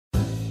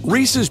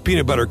Reese's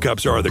peanut butter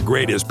cups are the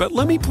greatest, but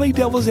let me play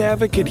devil's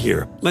advocate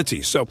here. Let's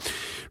see. So,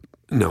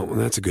 no,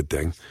 that's a good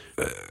thing.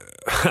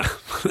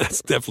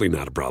 That's definitely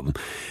not a problem.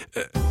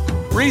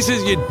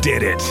 Reese's, you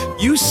did it.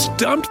 You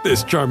stumped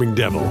this charming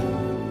devil.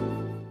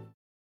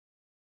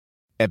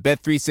 At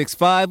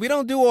Bet365, we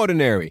don't do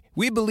ordinary.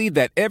 We believe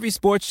that every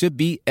sport should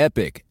be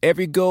epic.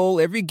 Every goal,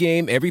 every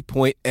game, every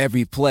point,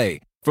 every play.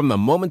 From the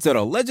moments that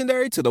are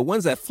legendary to the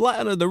ones that fly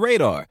under the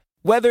radar.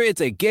 Whether it's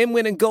a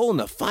game-winning goal in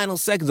the final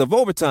seconds of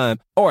overtime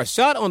or a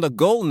shot on the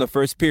goal in the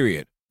first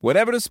period.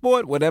 Whatever the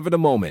sport, whatever the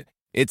moment.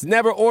 It's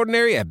never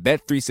ordinary at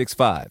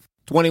Bet365.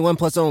 21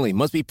 plus only.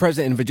 Must be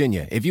present in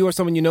Virginia. If you or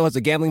someone you know has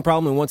a gambling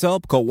problem and wants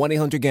help, call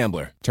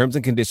 1-800-GAMBLER. Terms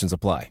and conditions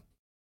apply.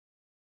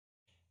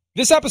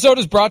 This episode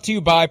is brought to you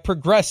by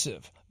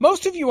Progressive.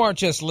 Most of you aren't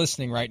just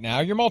listening right now,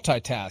 you're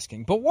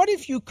multitasking. But what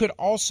if you could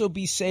also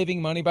be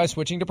saving money by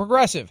switching to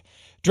Progressive?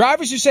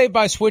 Drivers who save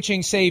by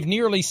switching save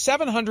nearly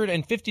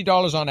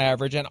 $750 on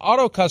average, and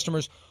auto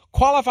customers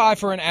qualify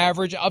for an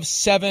average of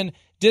 7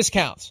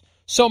 discounts.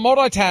 So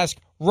multitask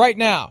right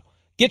now.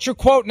 Get your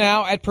quote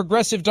now at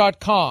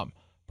Progressive.com.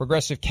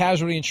 Progressive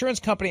Casualty Insurance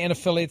Company and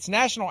affiliates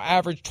national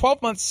average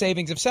 12-month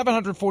savings of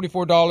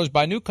 $744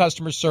 by new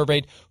customers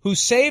surveyed who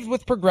saved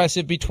with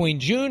Progressive between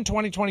June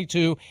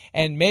 2022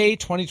 and May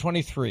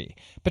 2023.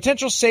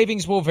 Potential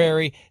savings will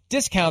vary.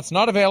 Discounts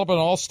not available in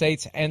all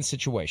states and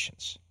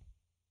situations.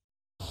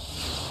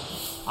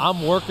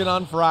 I'm working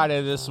on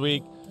Friday this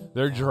week.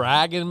 They're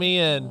dragging me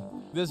in.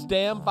 This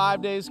damn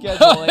 5-day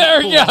schedule ain't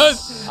There cool. he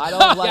goes. I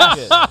don't like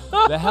it.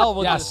 The hell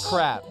with this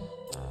crap.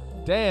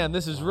 Damn,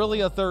 this is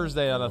really a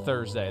Thursday on a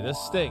Thursday. This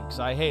stinks.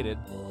 I hate it.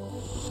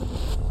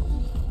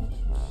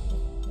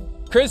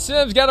 Chris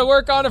Simms got to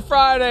work on a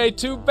Friday.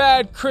 Too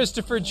bad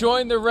Christopher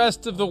joined the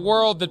rest of the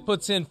world that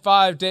puts in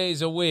 5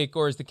 days a week,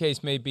 or as the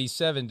case may be,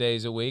 7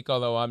 days a week,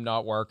 although I'm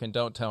not working.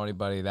 Don't tell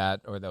anybody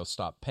that or they'll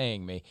stop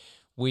paying me.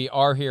 We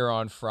are here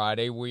on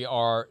Friday. We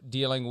are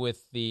dealing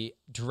with the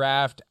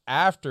draft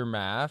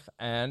aftermath.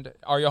 And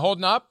are you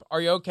holding up?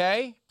 Are you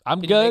okay?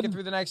 I'm Can good. You make it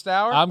through the next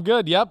hour? I'm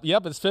good. Yep.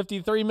 It's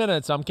 53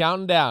 minutes. I'm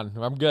counting down.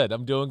 I'm good.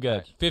 I'm doing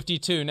good.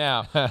 52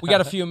 now. We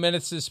got a few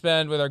minutes to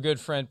spend with our good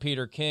friend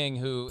Peter King,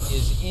 who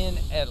is in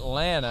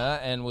Atlanta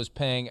and was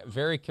paying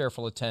very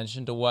careful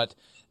attention to what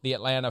the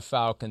Atlanta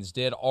Falcons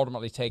did,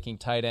 ultimately taking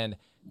tight end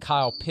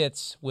Kyle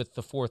Pitts with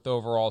the 4th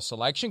overall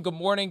selection. Good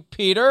morning,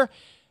 Peter.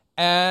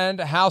 And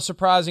how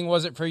surprising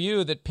was it for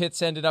you that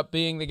Pitts ended up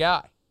being the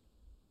guy?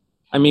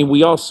 I mean,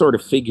 we all sort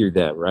of figured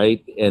that,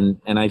 right? And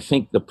I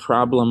think the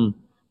problem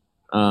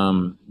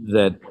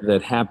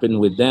that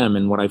happened with them,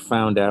 and what I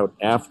found out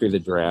after the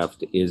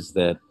draft, is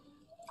that,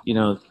 you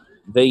know,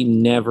 they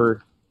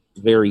never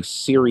very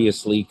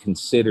seriously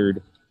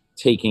considered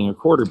taking a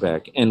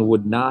quarterback, and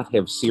would not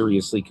have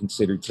seriously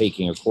considered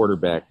taking a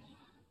quarterback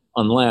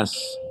unless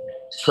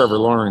Trevor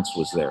Lawrence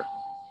was there.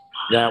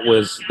 That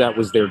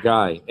was their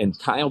guy. And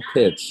Kyle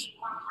Pitts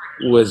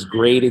was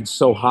graded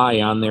so high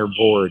on their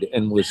board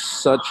and was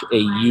such a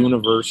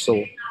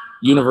universally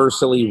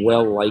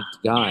well-liked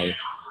guy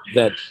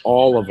that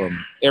all of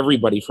them,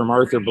 everybody from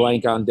Arthur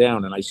Blank on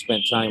down, and I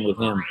spent time with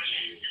him,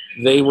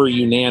 they were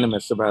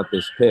unanimous about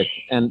this pick.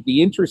 And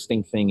the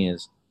interesting thing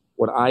is,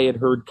 what I had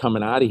heard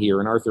coming out of here,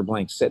 and Arthur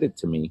Blank said it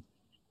to me,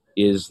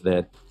 is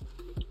that,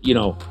 you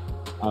know,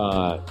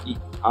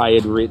 I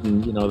had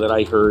written, you know, that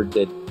I heard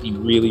that he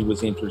really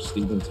was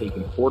interested in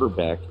taking a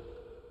quarterback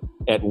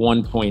at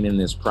one point in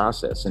this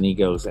process. And he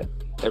goes,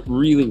 that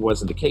really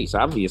wasn't the case.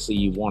 Obviously,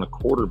 you want a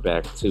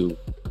quarterback to,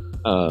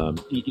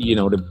 you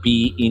know, to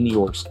be in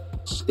your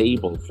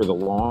stable for the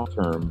long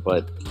term.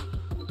 But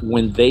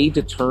when they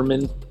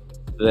determined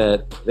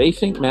that they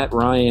think Matt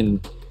Ryan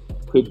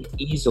could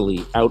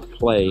easily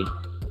outplay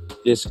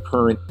this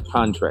current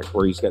contract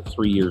where he's got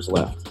 3 years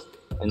left,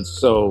 and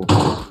so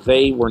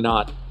they were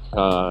not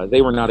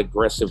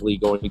aggressively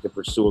going to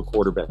pursue a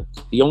quarterback.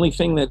 The only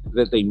thing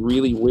that they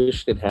really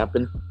wished had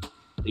happened,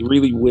 they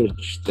really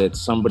wished that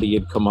somebody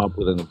had come up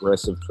with an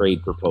aggressive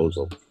trade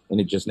proposal,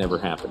 and it just never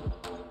happened.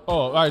 Oh,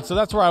 all right. So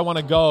that's where I want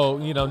to go,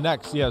 you know,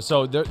 next. Yeah.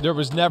 So there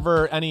was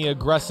never any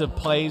aggressive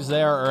plays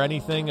there or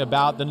anything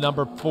about the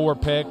number 4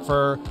 pick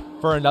for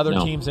another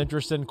team's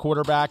interest in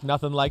quarterback.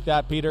 Nothing like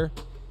that, Peter.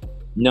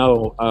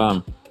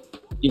 No.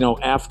 You know,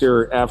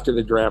 after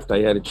the draft, I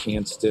had a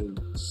chance to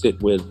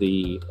sit with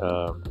the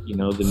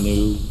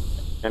new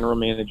general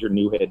manager,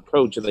 new head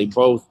coach, and they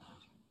both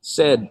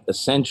said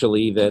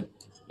essentially that,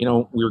 you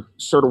know, we're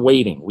sort of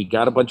waiting. We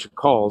got a bunch of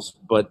calls,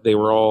 but they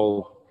were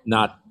all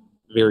not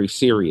very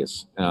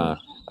serious,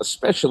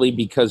 especially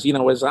because, you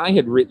know, as I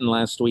had written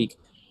last week,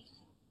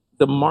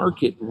 the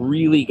market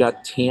really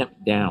got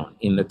tamped down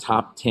in the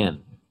top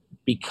 10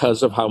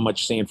 because of how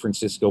much San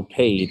Francisco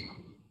paid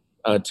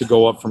to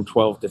go up from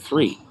 12 to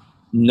 3.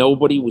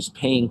 Nobody was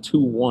paying 2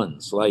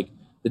 1s. Like,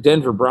 the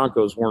Denver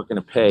Broncos weren't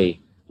going to pay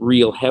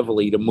real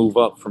heavily to move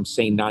up from,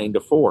 say, 9 to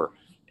 4.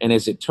 And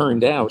as it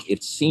turned out,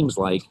 it seems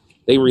like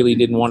they really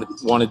didn't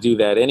want to do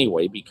that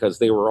anyway, because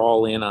they were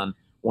all in on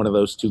one of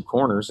those 2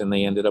 corners, and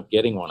they ended up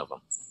getting one of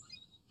them.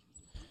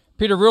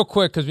 Peter, real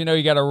quick, because we know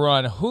you got to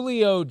run.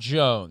 Julio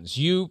Jones,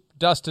 you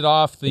dusted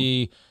off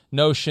the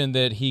notion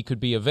that he could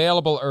be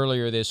available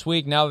earlier this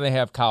week. Now that they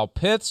have Kyle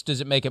Pitts, does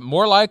it make it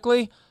more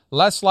likely,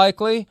 less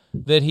likely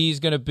that he's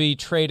going to be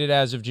traded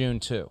as of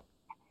June 2?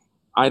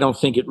 I don't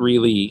think it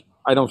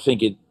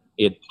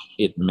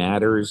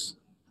matters.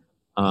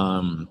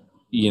 The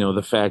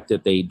fact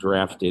that they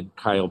drafted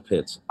Kyle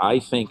Pitts. I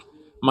think,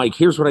 Mike,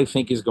 here's what I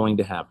think is going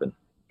to happen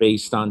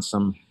based on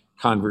some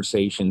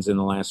conversations in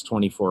the last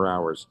 24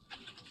 hours.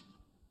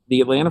 The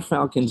Atlanta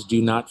Falcons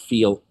do not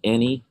feel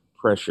any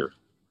pressure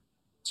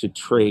to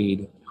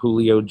trade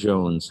Julio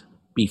Jones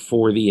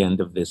before the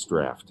end of this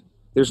draft.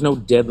 There's no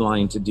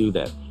deadline to do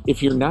that.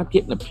 If you're not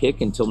getting a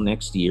pick until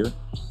next year,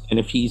 and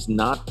if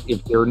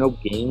there are no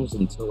games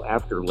until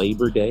after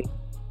Labor Day,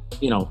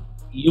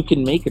 you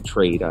can make a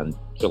trade on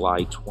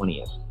July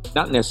 20th.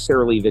 Not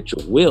necessarily that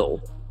you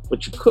will,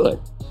 but you could.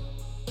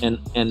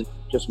 And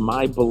just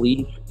my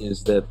belief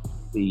is that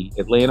the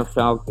Atlanta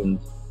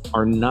Falcons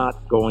are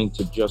not going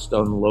to just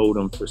unload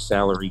them for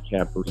salary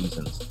cap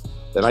reasons.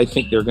 That I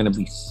think they're going to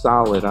be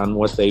solid on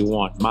what they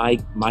want.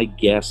 My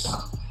guess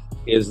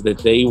is that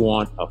they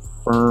want a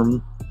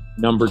firm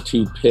number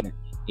 2 pick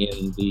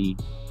in the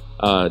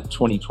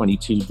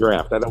 2022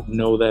 draft. I don't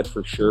know that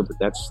for sure, but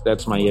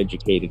that's my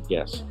educated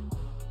guess.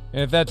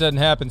 And if that doesn't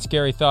happen,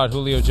 scary thought,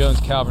 Julio Jones,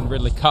 Calvin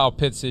Ridley, Kyle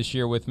Pitts this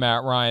year with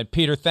Matt Ryan.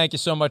 Peter, thank you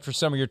so much for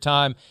some of your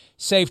time.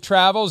 Safe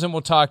travels, and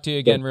we'll talk to you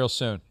again real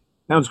soon.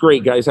 Sounds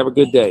great, guys. Have a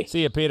good day.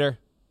 See you, Peter.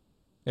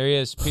 There he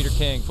is, Peter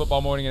King.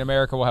 Football Morning in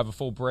America. We'll have a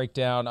full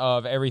breakdown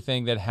of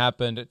everything that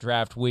happened at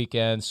draft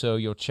weekend, so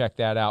you'll check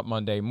that out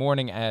Monday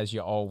morning, as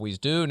you always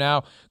do.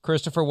 Now,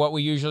 Christopher, what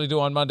we usually do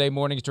on Monday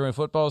mornings during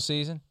football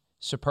season?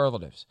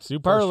 Superlatives.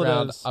 First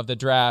round of the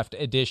draft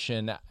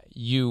edition.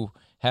 You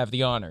have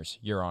the honors,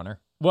 Your Honor.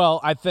 Well,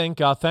 I think,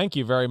 thank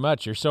you very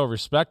much. You're so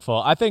respectful.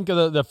 I think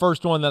the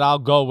first one that I'll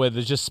go with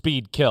is just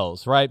speed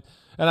kills, right?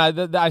 And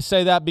I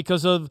say that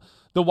because of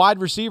the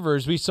wide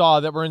receivers we saw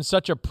that were in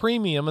such a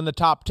premium in the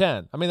top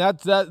 10. I mean,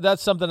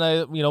 that's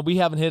something we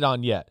haven't hit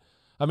on yet.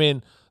 I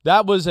mean,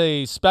 that was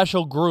a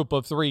special group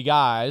of 3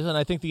 guys, and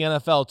I think the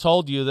NFL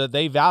told you that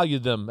they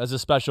valued them as a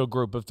special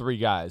group of 3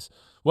 guys.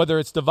 Whether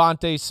it's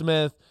Devontae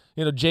Smith,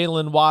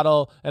 Jalen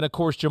Waddle, and of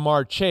course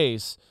Jamar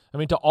Chase. I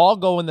mean, to all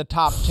go in the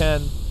top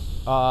 10.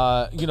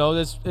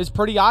 It's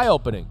pretty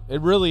eye-opening. It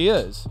really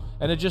is.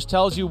 And it just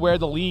tells you where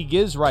the league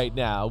is right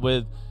now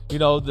with,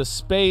 the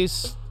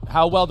space,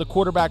 how well the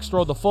quarterbacks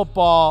throw the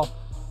football.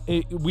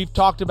 We've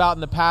talked about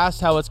in the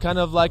past how it's kind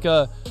of like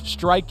a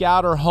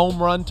strikeout or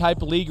home run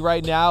type of league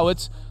right now.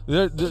 The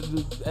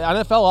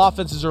NFL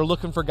offenses are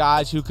looking for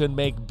guys who can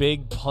make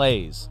big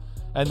plays.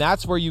 And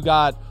that's where you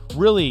got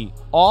really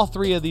all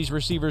 3 of these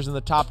receivers in the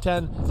top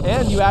 10.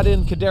 And you add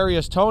in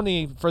Kadarius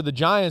Toney for the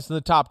Giants in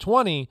the top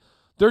 20.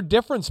 They're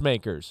difference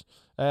makers,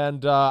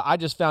 and I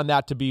just found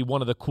that to be one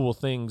of the cool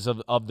things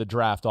of the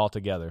draft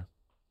altogether.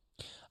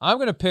 I'm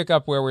going to pick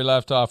up where we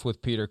left off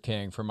with Peter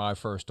King for my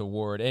first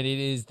award, and it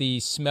is the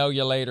Smell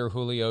You Later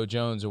Julio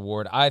Jones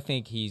Award. I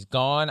think he's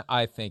gone.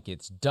 I think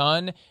it's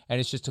done, and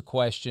it's just a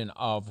question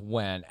of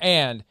when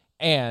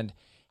and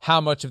how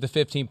much of the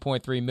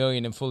 $15.3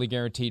 million in fully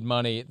guaranteed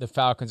money the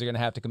Falcons are going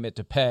to have to commit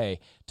to pay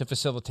to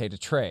facilitate a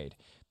trade.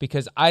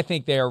 Because I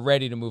think they are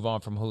ready to move on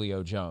from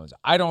Julio Jones.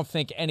 I don't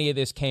think any of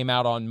this came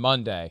out on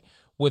Monday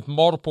with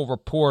multiple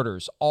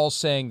reporters all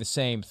saying the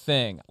same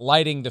thing,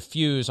 lighting the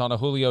fuse on a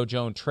Julio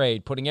Jones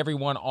trade, putting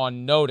everyone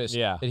on notice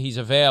that he's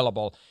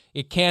available.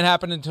 It can't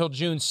happen until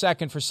June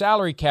 2nd for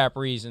salary cap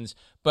reasons,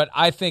 but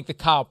I think the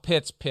Kyle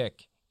Pitts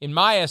pick, in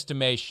my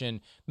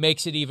estimation,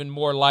 makes it even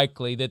more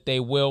likely that they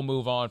will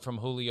move on from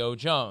Julio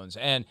Jones.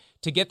 And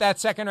to get that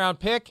second-round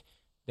pick,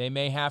 they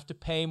may have to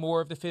pay more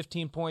of the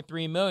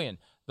 $15.3 million.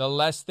 The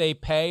less they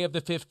pay of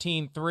the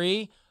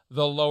 15.3,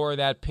 the lower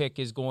that pick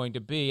is going to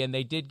be. And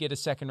they did get a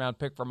second-round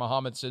pick for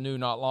Mohamed Sanu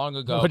not long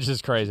ago. Which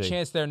is crazy.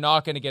 Chance they're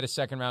not going to get a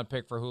second-round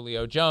pick for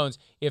Julio Jones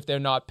if they're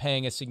not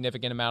paying a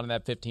significant amount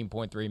of that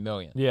 $15.3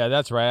 million. Yeah,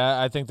 that's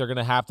right. I think they're going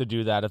to have to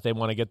do that if they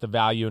want to get the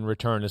value in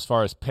return as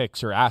far as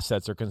picks or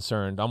assets are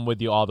concerned. I'm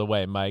with you all the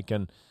way, Mike.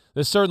 And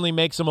this certainly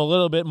makes them a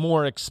little bit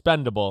more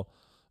expendable.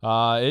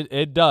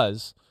 It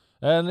does.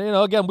 And,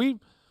 again,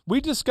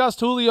 we discussed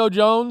Julio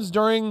Jones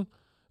during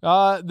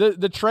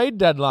the trade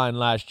deadline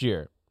last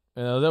year.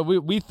 That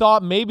we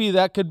thought maybe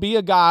that could be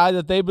a guy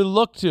that they would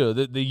look to.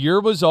 The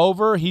year was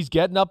over. He's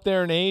getting up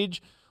there in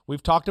age.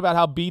 We've talked about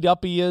how beat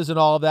up he is and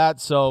all of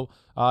that. So,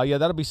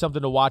 that'll be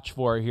something to watch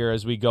for here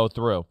as we go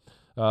through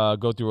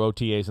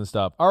OTAs and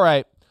stuff. All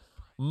right.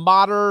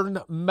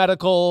 Modern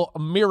Medical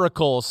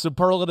Miracle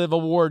Superlative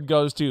Award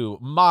goes to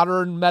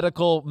Modern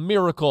Medical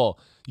Miracle.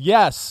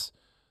 Yes.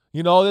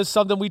 This is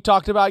something we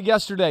talked about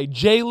yesterday.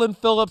 Jalen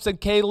Phillips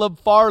and Caleb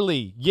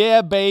Farley.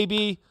 Yeah,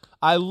 baby.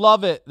 I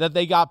love it that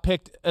they got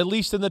picked at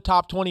least in the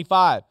top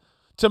 25.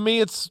 To me,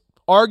 it's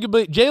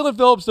arguably Jalen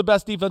Phillips the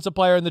best defensive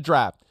player in the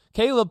draft.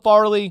 Caleb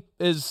Farley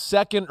is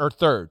second or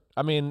third,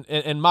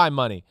 in my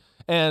money.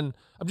 And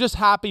I'm just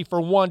happy for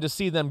one to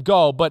see them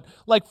go. But,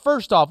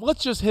 first off,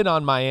 let's just hit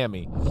on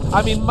Miami.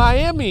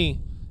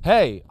 Miami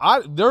hey,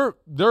 they're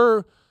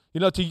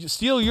to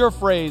steal your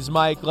phrase,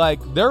 Mike, like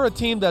they're a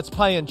team that's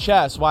playing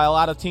chess while a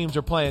lot of teams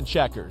are playing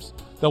checkers.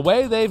 The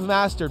way they've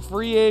mastered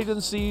free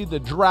agency, the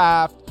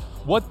draft,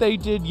 what they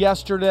did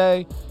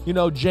yesterday,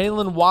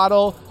 Jalen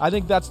Waddle, I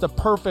think that's the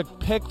perfect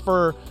pick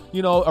for,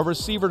 a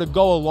receiver to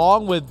go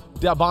along with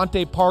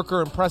Devontae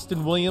Parker and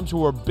Preston Williams,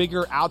 who are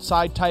bigger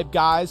outside type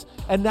guys.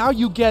 And now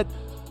you get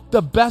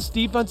the best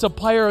defensive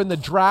player in the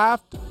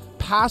draft,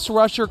 pass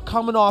rusher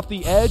coming off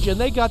the edge, and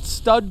they got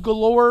stud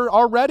galore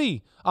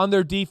already on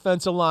their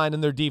defensive line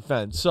and their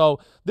defense. So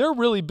they're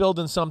really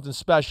building something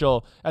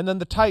special. And then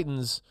the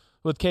Titans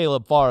with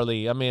Caleb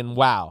Farley, I mean,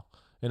 wow.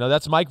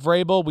 That's Mike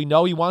Vrabel. We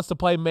know he wants to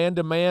play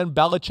man-to-man,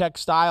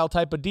 Belichick-style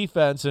type of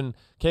defense, and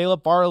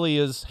Caleb Farley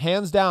is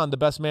hands down the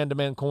best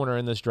man-to-man corner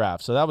in this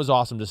draft. So that was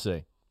awesome to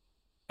see.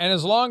 And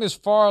as long as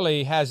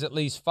Farley has at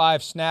least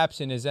 5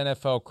 snaps in his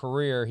NFL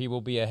career, he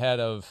will be ahead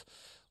of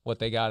what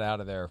they got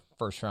out of their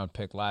first-round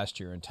pick last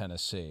year in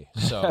Tennessee.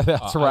 So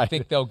That's right. I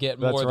think they'll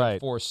get more than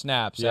 4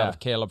 snaps out of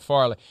Caleb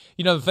Farley.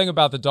 The thing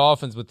about the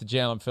Dolphins with the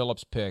Jalen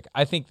Phillips pick,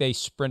 I think they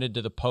sprinted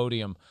to the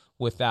podium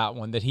with that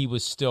one, that he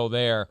was still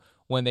there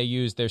when they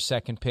used their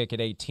second pick at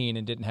 18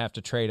 and didn't have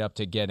to trade up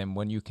to get him.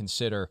 When you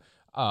consider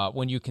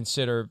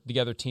the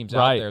other teams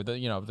out there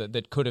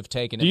that could have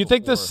taken it. Do you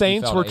think the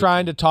Saints were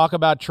trying to talk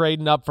about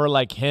trading up for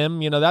like him?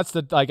 That's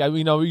you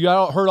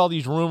heard all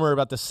these rumors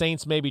about the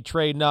Saints maybe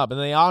trading up, and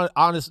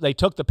they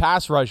took the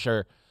pass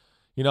rusher.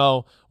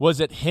 Was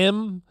it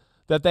him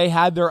that they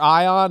had their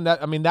eye on?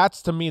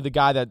 That's to me the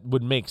guy that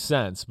would make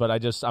sense. But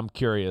I'm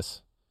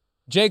curious.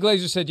 Jay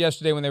Glazer said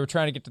yesterday when they were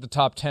trying to get to the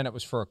top 10, it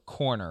was for a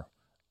corner.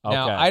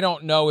 Now, Okay. I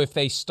don't know if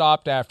they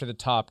stopped after the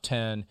top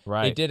 10.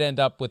 Right. They did end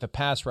up with a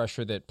pass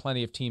rusher that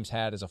plenty of teams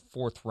had as a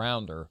 4th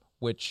rounder,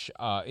 which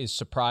is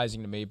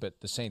surprising to me,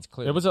 but the Saints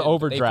clearly It was an didn't.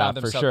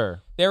 overdraft for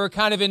sure. They were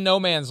kind of in no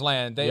man's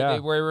land. They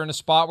were in a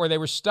spot where they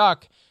were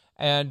stuck,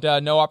 and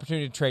no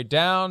opportunity to trade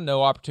down,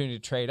 no opportunity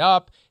to trade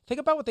up.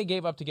 Think about what they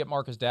gave up to get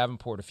Marcus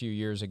Davenport a few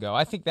years ago.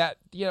 I think that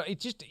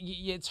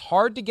it's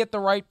hard to get the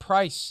right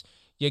price.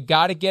 You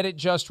got to get it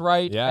just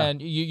right. Yeah.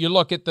 And you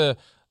look at the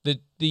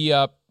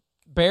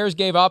Bears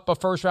gave up a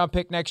first-round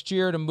pick next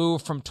year to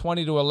move from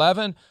 20 to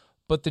 11,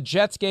 but the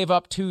Jets gave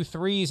up 2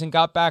 threes and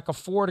got back a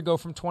 4 to go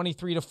from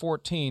 23 to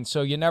 14.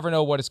 So you never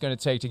know what it's going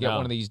to take to get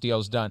one of these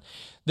deals done.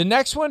 The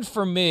next one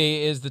for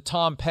me is the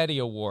Tom Petty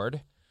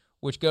Award,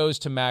 which goes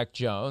to Mac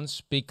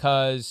Jones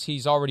because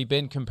he's already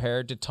been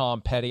compared to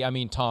Tom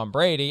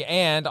Brady,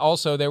 and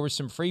also there was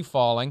some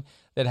free-falling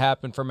that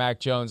happened for Mac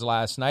Jones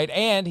last night,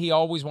 and he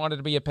always wanted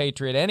to be a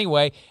Patriot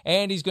anyway,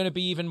 and he's going to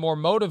be even more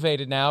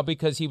motivated now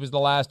because he was the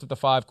last of the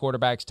 5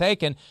 quarterbacks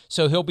taken,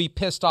 so he'll be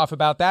pissed off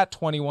about that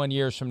 21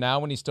 years from now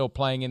when he's still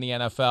playing in the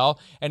NFL,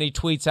 and he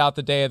tweets out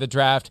the day of the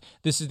draft,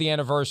 this is the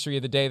anniversary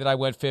of the day that I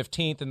went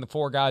 15th, and the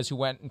 4 guys who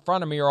went in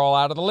front of me are all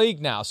out of the league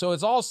now. So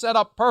it's all set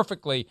up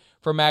perfectly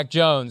for Mac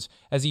Jones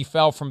as he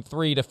fell from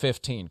 3 to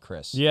 15,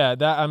 Chris. Yeah,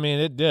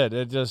 it did.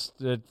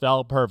 It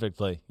fell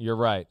perfectly. You're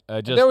right.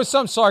 There was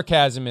some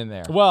sarcasm in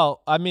there.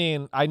 Well, I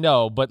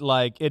know, but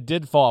it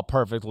did fall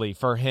perfectly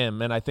for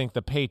him, and I think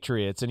the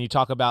Patriots, and you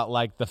talk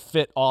about the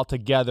fit all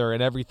together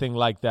and everything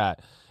like that.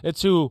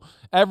 It's who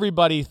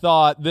everybody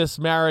thought this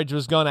marriage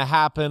was going to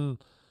happen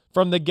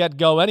from the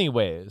get-go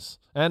anyways.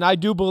 And I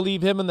do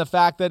believe him in the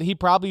fact that he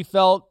probably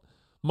felt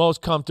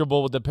most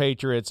comfortable with the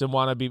Patriots and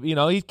want to be,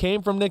 he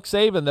came from Nick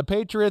Saban. The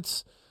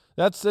Patriots,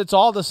 it's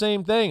all the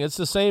same thing. It's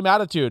the same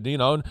attitude.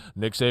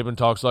 Nick Saban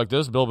talks like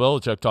this. Bill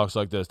Belichick talks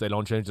like this. They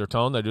don't change their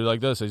tone. They do like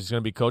this. He's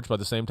going to be coached by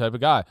the same type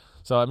of guy.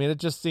 So,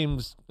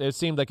 it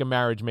seemed like a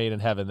marriage made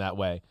in heaven that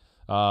way.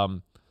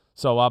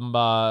 So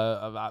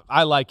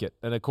I like it.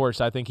 And of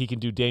course, I think he can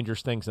do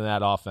dangerous things in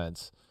that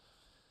offense.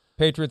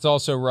 Patriots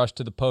also rushed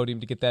to the podium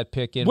to get that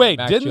pick in. Wait,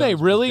 didn't they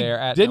really?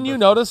 Didn't you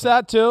notice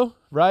that too?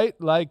 Right?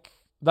 Like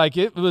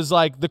it was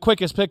the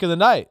quickest pick of the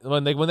night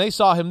when they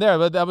saw him there.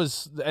 But that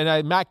was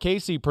Matt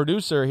Casey,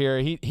 producer here.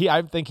 He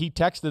I think he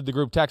texted the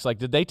group text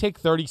did they take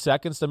 30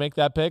 seconds to make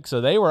that pick?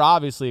 So they were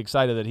obviously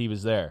excited that he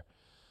was there.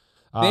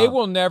 They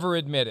will never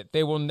admit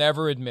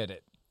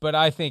it. But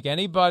I think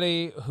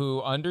anybody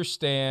who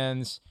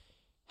understands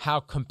how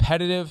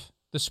competitive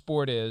the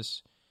sport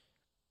is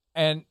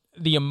and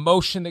the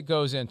emotion that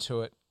goes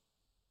into it,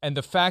 and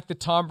the fact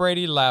that Tom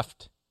Brady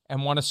left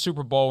and won a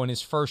Super Bowl in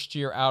his first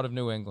year out of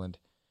New England.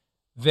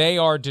 They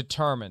are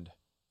determined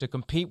to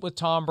compete with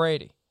Tom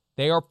Brady.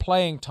 They are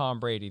playing Tom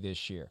Brady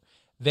this year.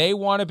 They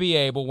want to be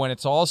able, when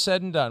it's all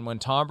said and done, when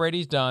Tom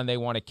Brady's done, they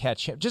want to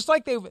catch him. Just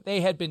like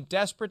they had been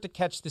desperate to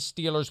catch the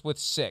Steelers with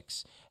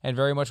 6 and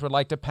very much would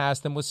like to pass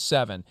them with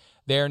 7.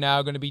 They're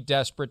now going to be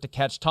desperate to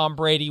catch Tom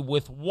Brady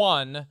with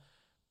 1,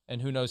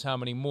 and who knows how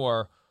many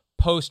more,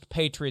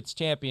 post-Patriots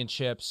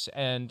championships.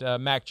 And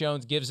Mac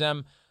Jones gives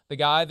them the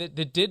guy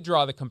that did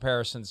draw the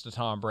comparisons to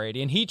Tom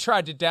Brady. And he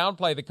tried to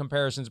downplay the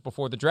comparisons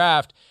before the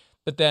draft,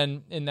 but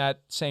then in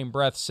that same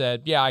breath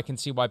said, yeah, I can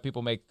see why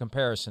people make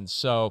comparisons.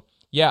 So,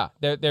 yeah,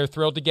 they're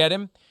thrilled to get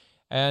him.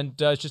 And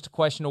it's just a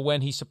question of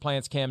when he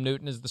supplants Cam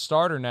Newton as the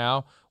starter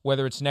now,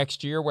 whether it's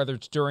next year, whether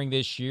it's during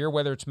this year,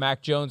 whether it's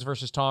Mac Jones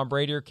versus Tom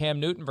Brady or Cam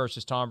Newton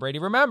versus Tom Brady.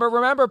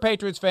 Remember,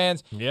 Patriots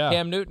fans,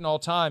 Cam Newton all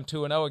time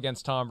 2-0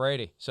 against Tom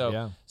Brady.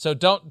 So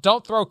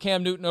don't throw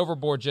Cam Newton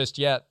overboard just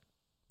yet.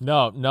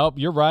 Nope,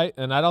 you're right.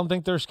 And I don't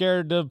think they're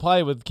scared to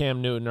play with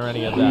Cam Newton or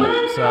any of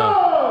that.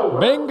 So,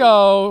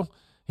 bingo.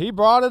 He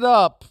brought it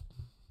up.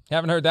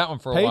 Haven't heard that one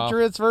for a while.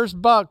 Patriots versus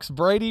Bucks,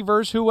 Brady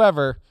versus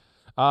whoever.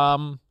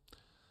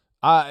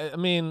 I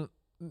mean,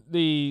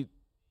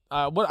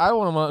 what I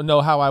want to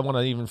know how I want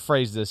to even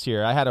phrase this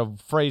here. I had a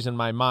phrase in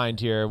my mind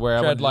here where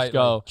I would just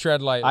go.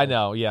 Tread lightly. I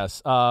know,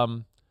 yes.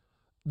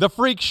 The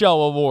Freak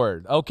Show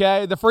Award,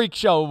 okay? The Freak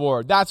Show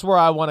Award. That's where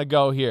I want to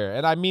go here.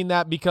 And I mean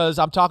that because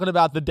I'm talking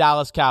about the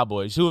Dallas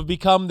Cowboys, who have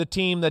become the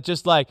team that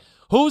just like,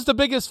 who's the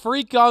biggest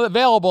freak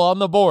available on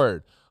the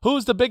board?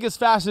 Who's the biggest,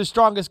 fastest,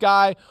 strongest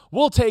guy?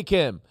 We'll take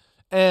him.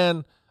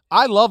 And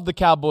I love the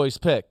Cowboys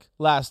pick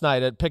last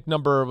night at pick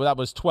number, that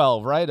was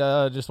 12, right?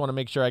 Just want to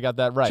make sure I got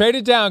that right.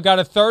 Traded down, got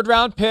a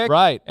third-round pick.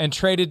 Right. And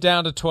traded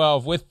down to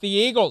 12 with the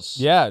Eagles.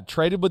 Yeah,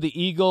 traded with the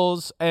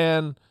Eagles.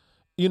 And,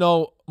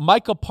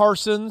 Micah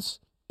Parsons,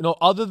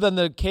 other than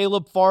the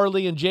Caleb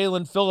Farley and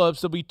Jalen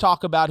Phillips that we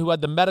talk about who had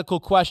the medical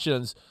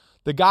questions,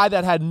 the guy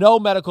that had no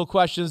medical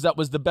questions that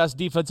was the best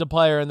defensive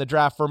player in the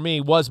draft for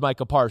me was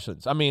Micah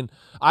Parsons. I mean,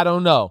 I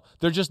don't know.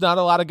 There's just not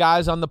a lot of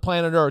guys on the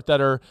planet Earth that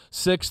are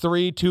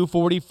 6'3",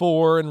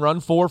 244 and run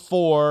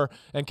 4.4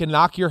 and can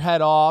knock your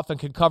head off and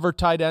can cover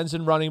tight ends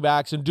and running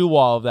backs and do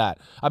all of that.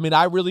 I mean,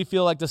 I really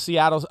feel like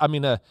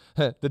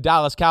the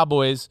Dallas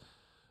Cowboys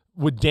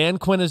with Dan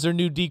Quinn as their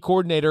new D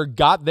coordinator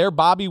got their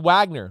Bobby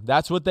Wagner.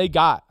 That's what they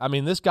got. I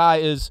mean, this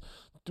guy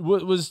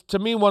was to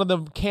me one of the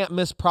can't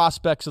miss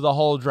prospects of the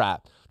whole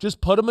draft.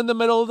 Just put him in the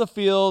middle of the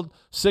field,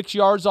 6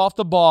 yards off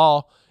the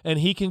ball, and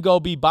he can go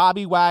be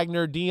Bobby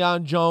Wagner,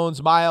 Deion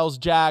Jones, Miles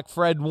Jack,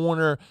 Fred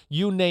Warner,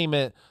 you name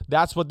it.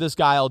 That's what this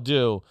guy will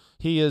do.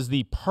 He is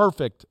the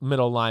perfect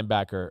middle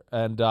linebacker,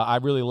 and I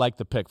really like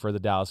the pick for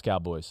the Dallas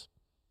Cowboys.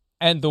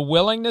 And the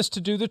willingness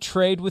to do the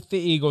trade with the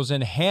Eagles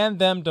and hand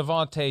them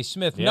Devontae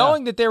Smith,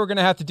 knowing that they were going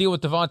to have to deal with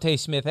Devontae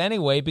Smith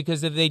anyway,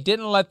 because if they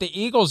didn't let the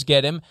Eagles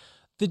get him,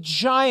 the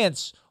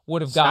Giants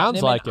would have gotten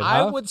him. Like it,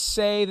 I would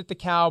say that the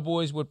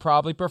Cowboys would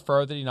probably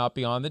prefer that he not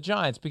be on the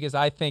Giants, because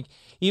I think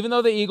even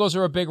though the Eagles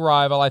are a big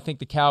rival, I think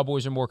the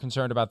Cowboys are more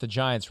concerned about the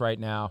Giants right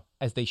now,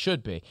 as they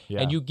should be.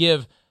 Yeah. And you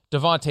give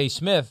Devontae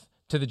Smith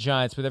to the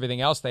Giants with everything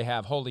else they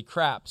have. Holy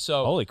crap.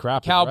 So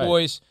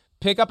Cowboys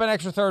pick up an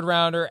extra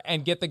third-rounder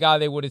and get the guy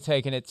they would have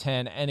taken at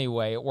 10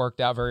 anyway. It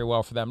worked out very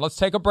well for them. Let's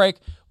take a break.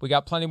 We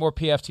got plenty more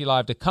PFT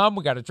Live to come.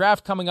 We got a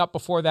draft coming up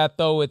before that,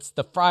 though. It's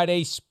the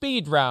Friday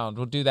Speed Round.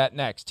 We'll do that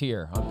next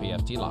here on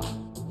PFT Live.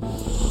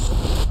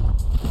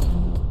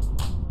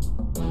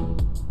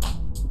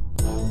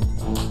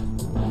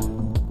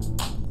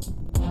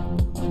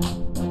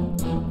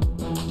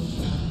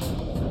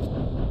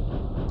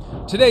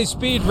 Today's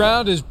Speed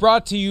Round is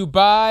brought to you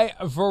by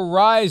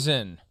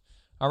Verizon.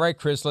 All right,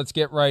 Chris, let's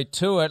get right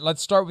to it. Let's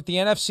start with the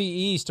NFC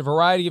East, a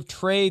variety of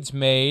trades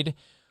made.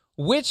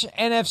 Which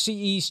NFC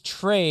East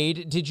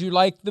trade did you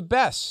like the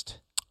best?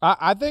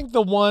 I think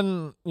the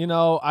one,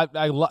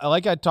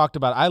 like I talked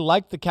about, I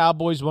like the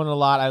Cowboys one a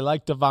lot. I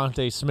like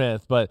Devontae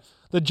Smith, but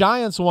the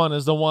Giants one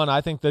is the one I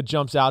think that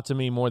jumps out to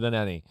me more than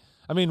any.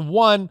 I mean,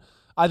 one,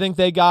 I think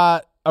they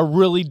got a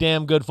really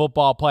damn good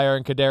football player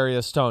in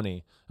Kadarius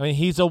Toney. I mean,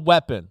 he's a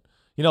weapon.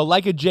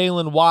 Like a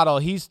Jalen Waddle,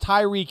 he's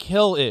Tyreek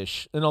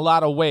Hill-ish in a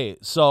lot of ways.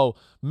 So,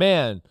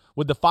 man,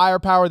 with the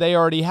firepower they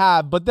already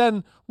have, but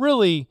then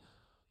really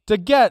to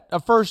get a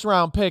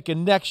first-round pick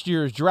in next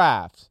year's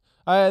draft,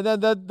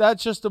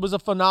 it was a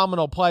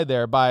phenomenal play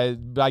there by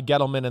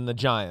Gettleman and the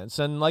Giants.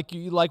 And like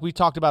we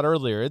talked about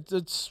earlier,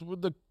 it's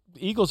the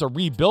Eagles are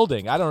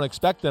rebuilding. I don't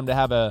expect them to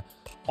have a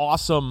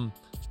awesome,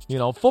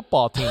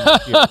 football team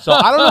this year. So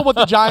I don't know what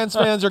the Giants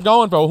fans are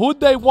going for. Who'd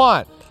they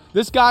want?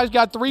 This guy's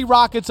got 3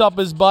 rockets up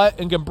his butt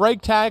and can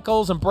break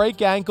tackles and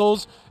break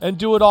ankles and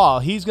do it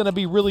all. He's going to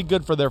be really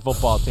good for their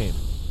football team.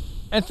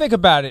 And think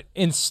about it.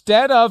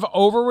 Instead of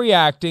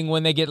overreacting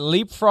when they get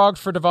leapfrogged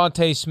for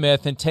Devontae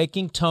Smith and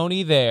taking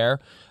Toney there,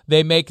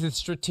 they make the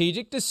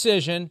strategic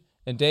decision,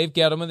 and Dave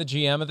Gettleman, the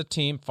GM of the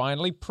team,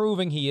 finally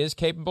proving he is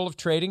capable of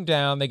trading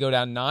down. They go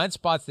down 9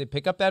 spots. They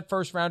pick up that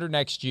first-rounder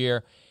next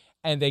year,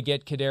 and they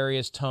get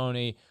Kadarius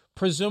Toney,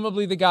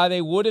 presumably the guy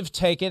they would have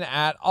taken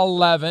at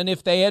 11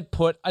 if they had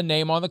put a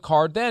name on the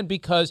card then,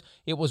 because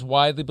it was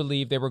widely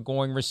believed they were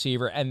going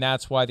receiver, and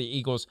that's why the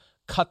Eagles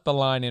cut the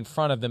line in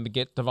front of them to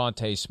get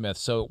Devontae Smith.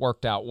 So it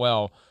worked out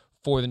well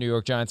for the New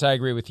York Giants. I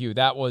agree with you.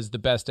 That was the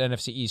best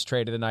NFC East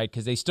trade of the night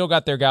because they still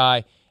got their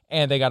guy,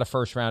 and they got a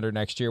first-rounder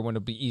next year when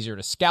it'll be easier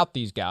to scout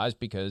these guys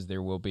because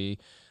there will be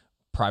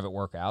private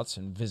workouts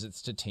and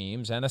visits to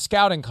teams and a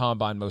scouting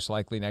combine most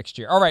likely next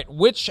year. All right,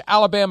 which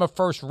Alabama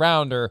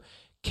first-rounder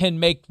can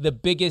make the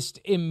biggest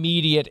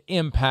immediate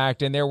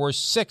impact? And there were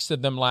 6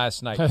 of them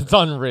last night. It's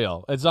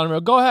unreal.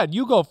 Go ahead.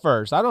 You go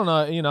first. I don't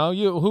know.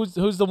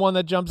 Who's the one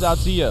that jumps out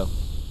to you?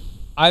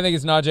 I think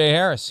it's Najee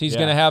Harris. He's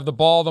going to have the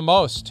ball the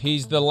most.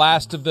 He's the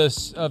last of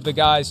the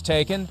guys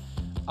taken.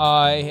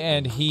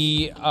 And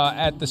he,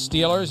 at the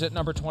Steelers at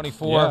number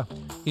 24,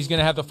 he's going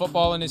to have the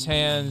football in his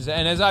hands.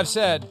 And as I've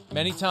said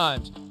many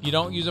times, you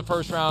don't use a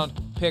first-round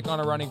pick on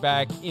a running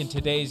back in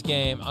today's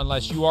game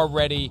unless you are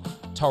ready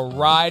to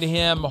ride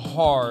him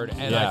hard.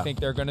 And I think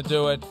they're going to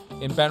do it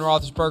in Ben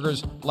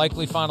Roethlisberger's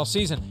likely final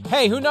season.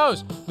 Hey, who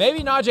knows? Maybe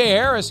Najee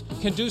Harris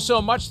can do so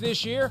much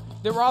this year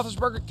that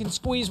Roethlisberger can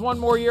squeeze one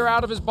more year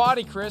out of his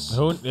body, Chris.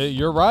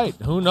 You're right.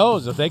 Who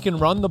knows? If they can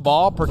run the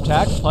ball,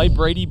 protect, play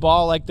Brady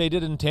ball like they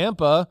did in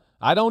Tampa,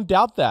 I don't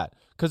doubt that.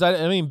 Because,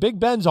 I mean, Big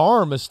Ben's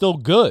arm is still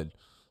good.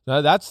 Now,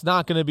 that's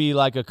not going to be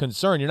like a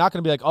concern. You're not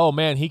going to be like, oh,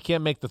 man, he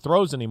can't make the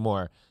throws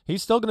anymore.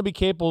 He's still going to be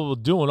capable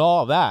of doing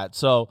all of that.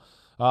 So,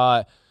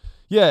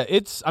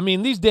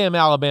 these damn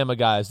Alabama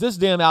guys, this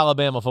damn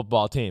Alabama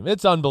football team,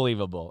 it's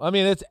unbelievable. I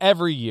mean, it's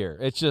every year.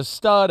 It's just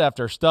stud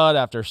after stud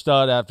after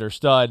stud after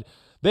stud.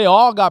 They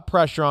all got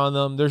pressure on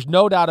them. There's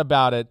no doubt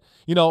about it.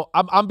 You know,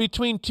 I'm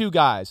between two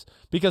guys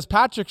because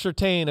Patrick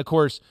Surtain, of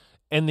course,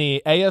 in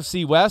the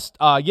AFC West,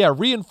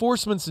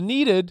 reinforcements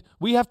needed.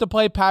 We have to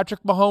play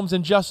Patrick Mahomes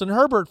and Justin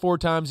Herbert 4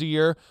 times a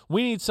year.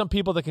 We need some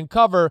people that can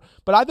cover,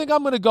 but I think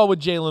I'm going to go with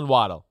Jalen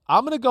Waddle.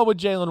 I'm going to go with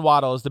Jalen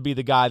Waddle as to be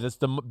the guy that's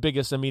the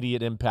biggest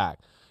immediate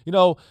impact. You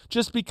know,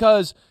 just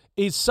because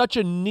he's such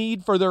a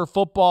need for their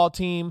football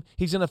team.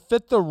 He's going to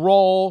fit the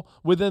role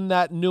within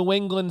that New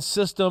England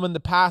system and the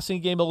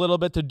passing game a little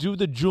bit to do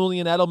the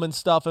Julian Edelman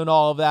stuff and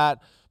all of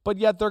that. But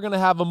yet they're going to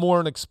have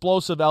an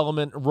explosive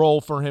element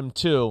role for him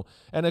too.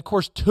 And, of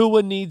course,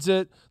 Tua needs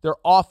it. Their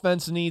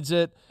offense needs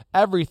it.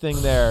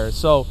 Everything there.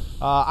 So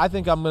I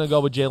think I'm going to go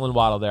with Jalen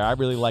Waddle there. I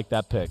really like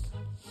that pick.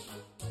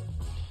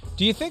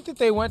 Do you think that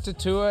they went to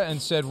Tua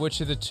and said,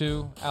 which of the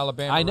two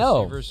Alabama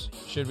receivers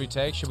should we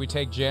take? Should we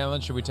take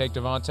Jalen? Should we take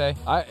Devontae?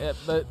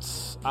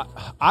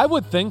 I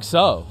would think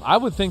so. I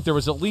would think there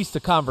was at least a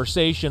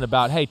conversation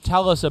about, hey,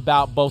 tell us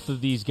about both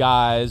of these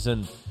guys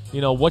and, you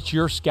know, what's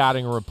your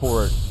scouting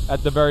report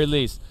at the very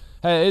least?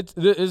 Hey,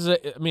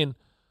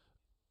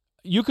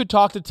 you could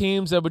talk to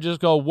teams that would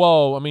just go,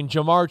 whoa, I mean,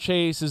 Jamar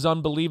Chase is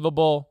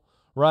unbelievable,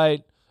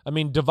 right? I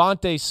mean,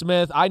 Devontae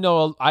Smith, I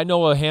know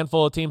a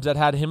handful of teams that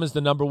had him as the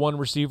number one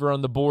receiver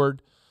on the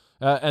board.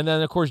 And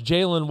then, of course,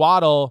 Jalen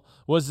Waddle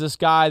was this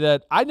guy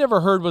that I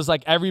never heard was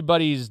like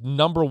everybody's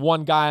number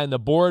one guy on the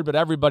board, but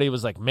everybody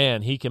was like,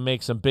 man, he can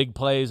make some big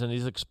plays and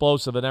he's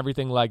explosive and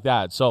everything like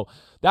that. So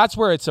that's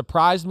where it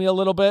surprised me a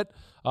little bit.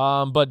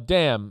 But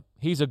damn,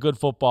 he's a good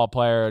football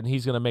player, and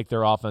he's going to make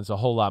their offense a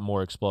whole lot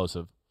more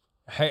explosive.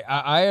 Hey,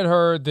 I had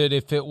heard that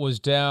if it was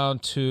down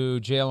to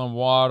Jalen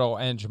Waddle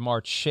and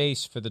Jamar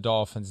Chase for the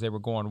Dolphins, they were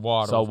going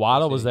Waddle. So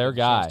Waddle was their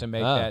guy. To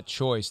make that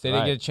choice. They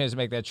didn't get a chance to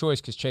make that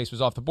choice because Chase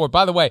was off the board.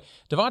 By the way,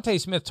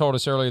 Devontae Smith told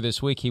us earlier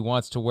this week he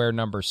wants to wear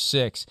number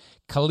 6.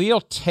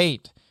 Khalil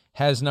Tate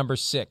has number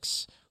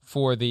 6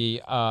 for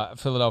the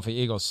Philadelphia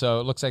Eagles.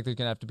 So it looks like there's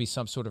going to have to be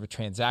some sort of a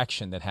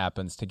transaction that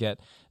happens to get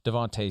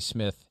Devontae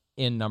Smith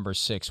in number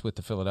 6 with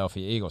the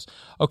Philadelphia Eagles.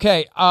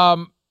 Okay,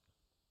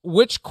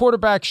 which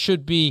quarterback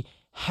should be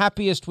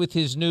happiest with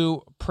his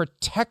new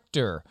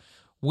protector?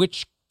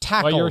 Which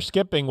tackle you're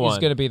skipping one. Is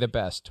going to be the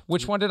best?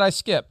 Which one did I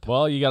skip?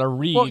 Well, you got to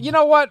read. Well, you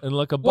know what? And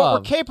look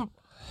above.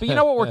 But you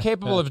know what we're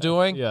capable of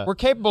doing? Yeah. We're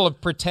capable of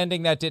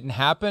pretending that didn't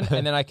happen,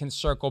 and then I can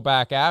circle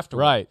back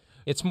afterward. Right.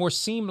 It's more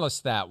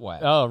seamless that way.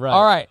 Oh, right.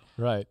 All right.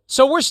 Right.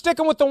 So we're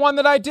sticking with the one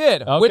that I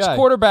did. Okay. Which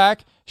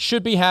quarterback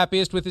should be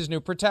happiest with his new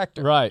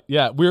protector? Right.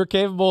 Yeah. We're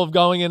capable of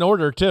going in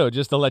order, too,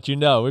 just to let you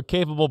know. We're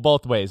capable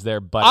both ways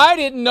there, buddy. I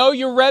didn't know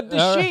you read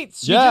the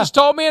sheets. You Yeah. just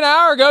told me an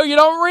hour ago you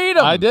don't read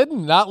them. I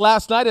didn't. Not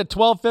last night at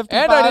 12:55.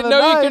 And I didn't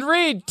know at night. you could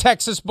read,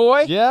 Texas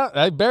boy. Yeah,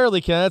 I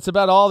barely can. That's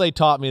about all they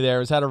taught me there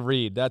is how to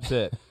read. That's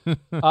it.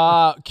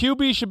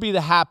 QB should be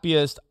the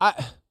happiest. I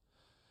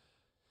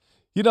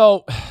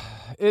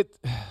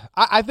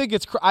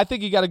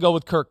think you got to go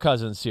with Kirk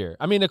Cousins here.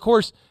 I mean, of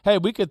course, hey,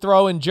 we could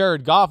throw in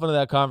Jared Goff into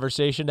that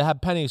conversation. To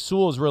have Penny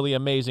Sewell is really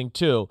amazing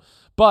too.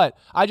 But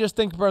I just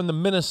think from the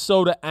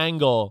Minnesota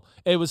angle,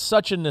 it was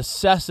such a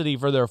necessity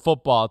for their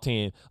football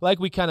team, like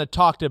we kind of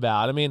talked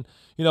about. I mean,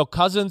 you know,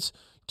 Cousins,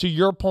 to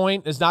your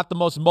point, is not the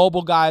most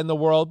mobile guy in the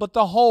world, but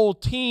the whole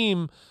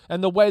team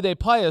and the way they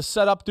play is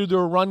set up through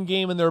their run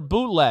game and their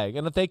bootleg.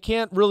 And if they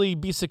can't really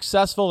be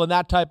successful in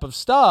that type of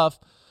stuff,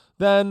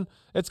 then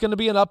it's going to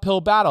be an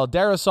uphill battle.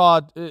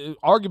 Darrisaw,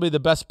 arguably the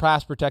best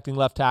pass-protecting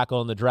left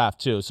tackle in the draft,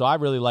 too. So I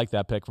really like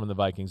that pick from the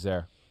Vikings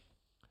there.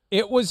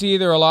 It was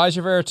either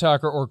Elijah Vera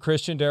Tucker or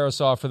Christian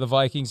Darrisaw for the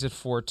Vikings at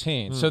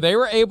 14. So they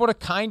were able to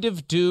kind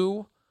of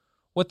do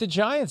what the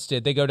Giants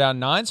did. They go down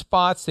 9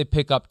 spots. They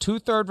pick up 2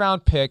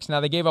 third-round picks. Now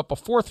they gave up a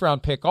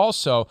 4th-round pick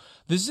also.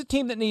 This is a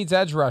team that needs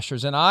edge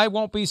rushers, and I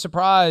won't be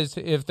surprised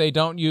if they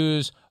don't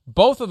use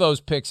both of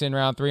those picks in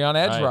round 3 on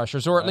edge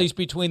rushers, or at least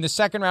between the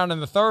 2nd round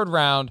and the 3rd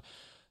round,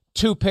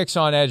 2 picks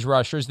on edge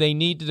rushers. They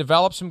need to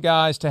develop some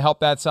guys to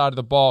help that side of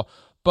the ball.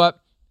 But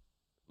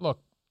look,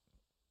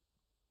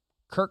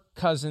 Kirk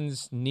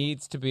Cousins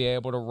needs to be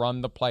able to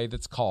run the play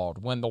that's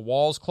called. When the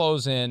walls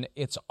close in,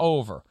 it's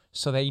over.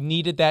 So they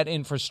needed that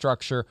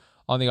infrastructure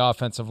on the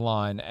offensive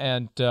line,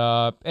 and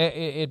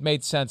it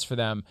made sense for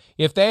them.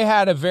 If they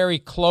had a very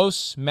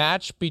close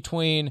match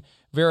between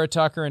Vera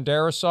Tucker and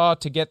Darisaw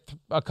to get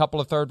a couple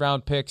of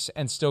third-round picks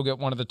and still get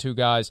one of the two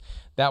guys,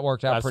 that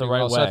worked out pretty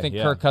well. So I think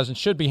Kirk Cousins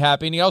should be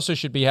happy, and he also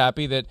should be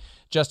happy that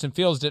Justin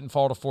Fields didn't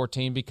fall to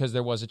 14 because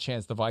there was a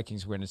chance the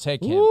Vikings were going to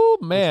take him. Ooh,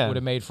 man. Which would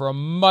have made for a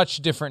much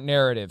different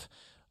narrative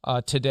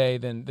today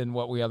than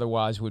what we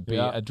otherwise would be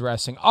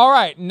addressing. All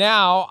right,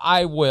 now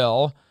I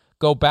will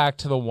go back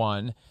to the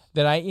one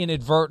that I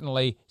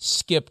inadvertently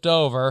skipped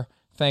over.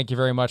 Thank you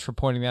very much for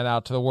pointing that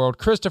out to the world.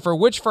 Christopher,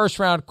 which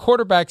first-round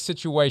cornerback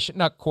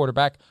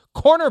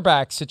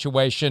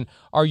situation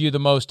are you the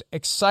most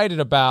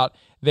excited about?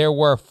 There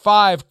were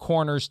 5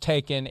 corners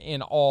taken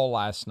in all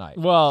last night.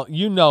 Well,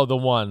 you know the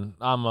one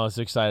I'm most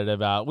excited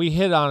about. We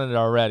hit on it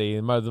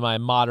already, my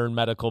modern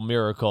medical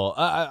miracle.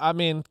 I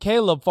mean,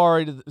 Caleb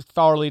Farley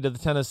to the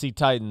Tennessee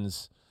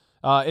Titans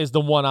is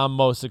the one I'm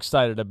most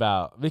excited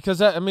about.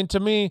 Because, I mean, to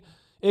me,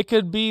 it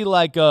could be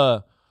like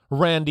a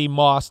Randy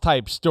Moss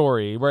type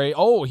story where,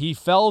 he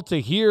fell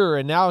to here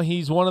and now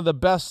he's one of the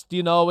best,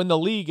 in the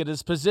league at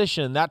his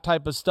position, that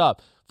type of stuff.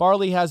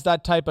 Farley has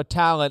that type of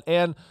talent,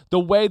 and the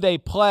way they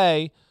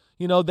play,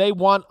 they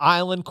want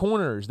island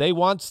corners. They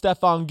want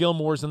Stephon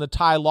Gilmore's and the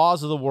Ty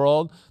Laws of the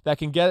world that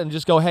can get it and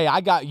just go, hey, I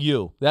got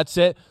you. That's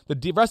it.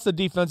 The rest of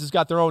the defense has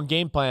got their own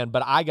game plan,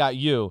 but I got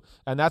you.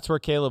 And that's where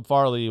Caleb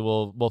Farley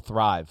will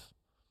thrive.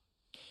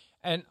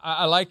 And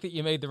I like that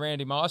you made the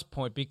Randy Moss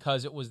point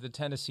because it was the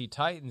Tennessee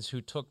Titans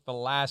who took the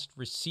last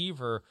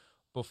receiver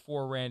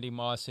before Randy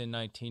Moss in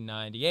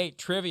 1998.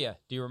 Trivia,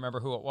 do you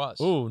remember who it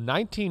was? Ooh,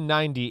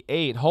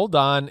 1998. Hold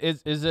on.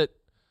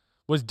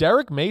 Was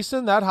Derek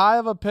Mason that high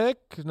of a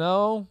pick?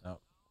 No.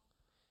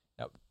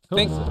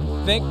 Think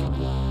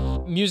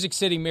Music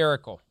City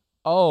Miracle.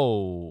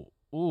 Oh,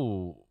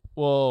 ooh.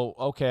 Well,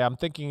 okay, I'm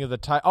thinking of the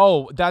time.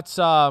 Oh, that's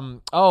I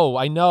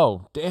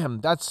know. Damn,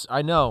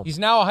 I know. He's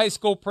now a high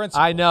school principal.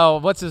 I know.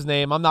 What's his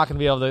name? I'm not going to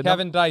be able to.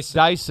 Kevin Dyson.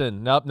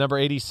 Dyson. Nope, number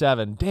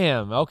 87.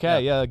 Damn.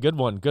 Okay, yeah, good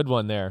one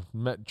there.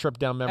 Trip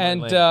down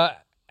memory lane.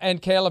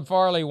 And Caleb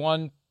Farley,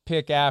 one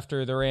pick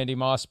after the Randy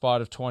Moss spot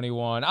of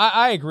 21.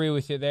 I agree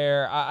with you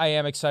there. I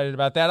am excited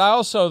about that. I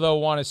also, though,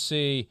 want to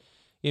see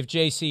if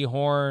J.C.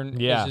 Horn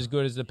is as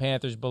good as the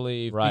Panthers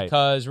believe. Right.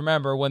 Because,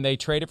 remember, when they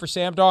traded for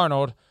Sam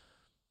Darnold,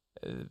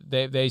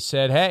 they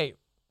said, hey,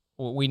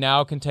 we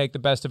now can take the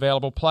best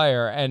available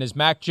player. And as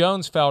Mac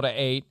Jones fell to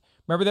 8,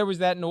 remember there was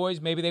that noise?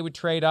 Maybe they would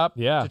trade up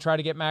to try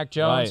to get Mac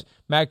Jones. Right.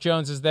 Mac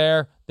Jones is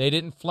there. They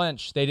didn't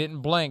flinch. They didn't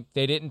blink.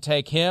 They didn't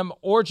take him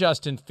or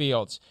Justin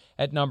Fields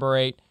at number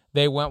 8.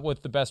 They went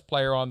with the best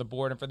player on the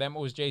board, and for them it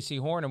was J.C.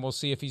 Horn, and we'll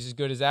see if he's as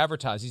good as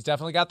advertised. He's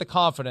definitely got the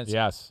confidence.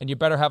 Yes. And you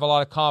better have a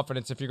lot of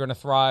confidence if you're going to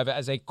thrive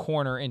as a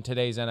corner in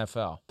today's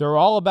NFL. They're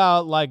all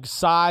about like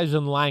size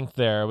and length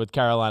there with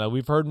Carolina.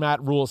 We've heard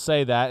Matt Rule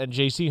say that, and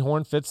J.C.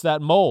 Horn fits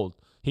that mold.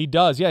 He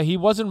does. Yeah, he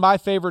wasn't my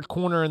favorite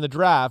corner in the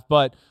draft,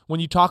 but when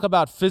you talk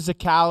about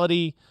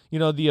physicality,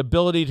 the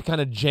ability to kind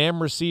of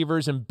jam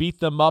receivers and beat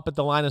them up at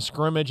the line of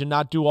scrimmage and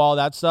not do all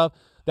that stuff,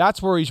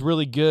 that's where he's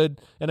really good.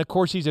 And, of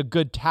course, he's a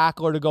good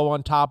tackler to go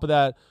on top of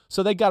that.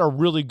 So they got a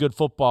really good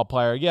football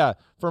player. Yeah,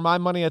 for my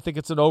money, I think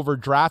it's an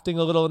overdrafting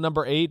a little at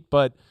number 8.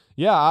 But,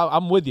 yeah,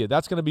 I'm with you.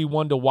 That's going to be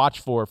one to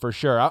watch for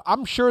sure.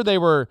 I'm sure they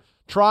were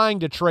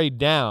trying to trade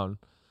down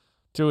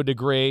to a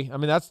degree. I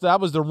mean, that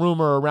was the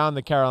rumor around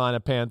the Carolina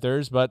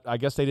Panthers. But I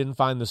guess they didn't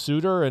find the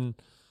suitor, and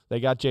they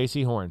got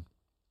J.C. Horn.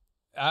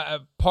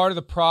 Part of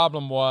the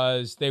problem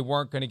was they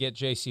weren't going to get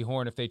J.C.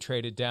 Horn if they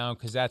traded down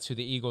because that's who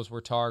the Eagles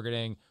were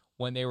targeting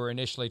when they were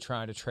initially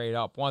trying to trade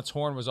up. Once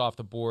Horn was off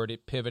the board,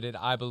 it pivoted,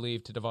 I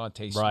believe, to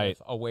Devontae Smith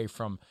away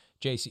from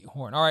J.C.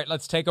 Horn. All right,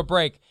 let's take a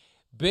break.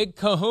 Big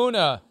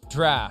Kahuna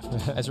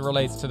draft as it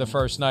relates to the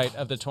first night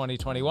of the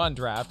 2021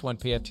 draft when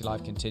PFT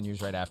Live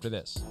continues right after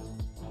this.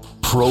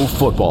 Pro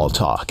Football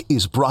Talk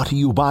is brought to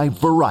you by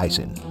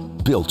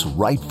Verizon, built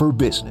right for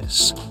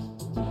business.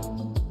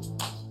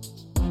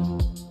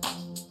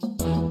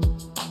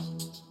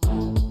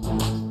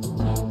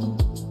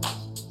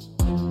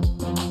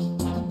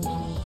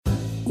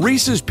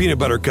 Reese's Peanut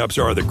Butter Cups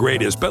are the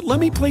greatest, but let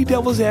me play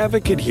devil's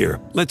advocate here.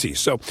 Let's see.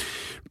 So,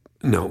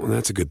 no,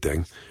 that's a good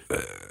thing.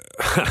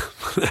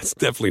 That's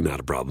definitely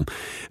not a problem.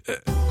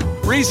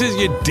 Reese's,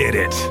 you did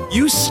it.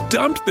 You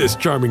stumped this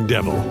charming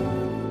devil.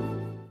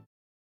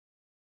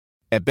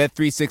 At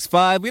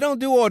Bet365, we don't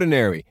do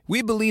ordinary.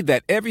 We believe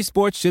that every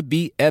sport should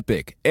be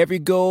epic. Every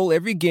goal,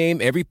 every game,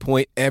 every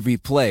point, every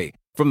play.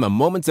 From the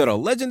moments that are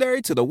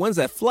legendary to the ones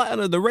that fly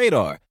under the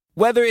radar.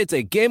 Whether it's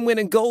a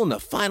game-winning goal in the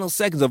final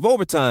seconds of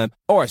overtime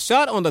or a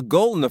shot on the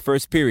goal in the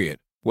first period.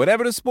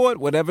 Whatever the sport,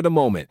 whatever the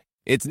moment.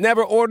 It's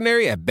never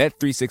ordinary at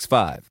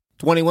Bet365.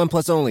 21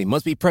 plus only.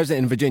 Must be present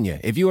in Virginia.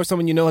 If you or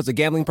someone you know has a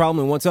gambling problem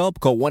and wants help,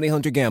 call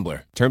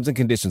 1-800-GAMBLER. Terms and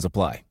conditions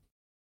apply.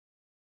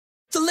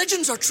 The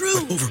legends are true.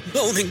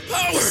 Overwhelming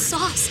power! The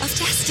sauce of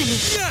destiny.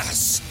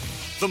 Yes!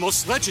 The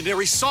most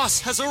legendary sauce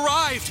has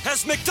arrived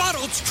as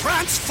McDonald's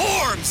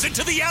transforms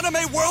into the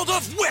anime world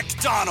of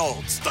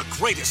WickDonald's. The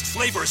greatest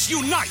flavors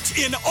unite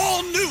in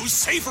all new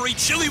savory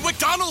chili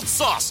McDonald's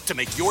sauce to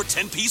make your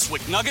 10-piece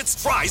Wick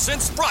Nuggets, fries,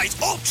 and Sprite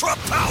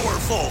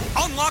ultra-powerful.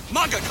 Unlock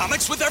manga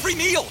comics with every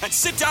meal and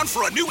sit down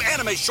for a new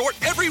anime short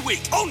every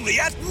week only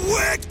at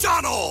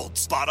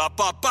WickDonald's.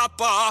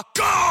 Ba-da-ba-ba-ba,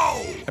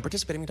 go! At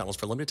participating McDonald's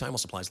for a limited time while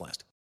supplies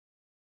last.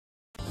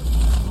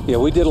 Yeah,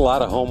 we did a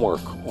lot of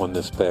homework on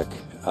this pick.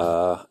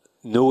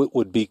 Knew it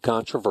would be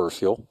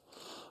controversial.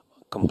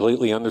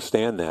 Completely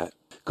understand that.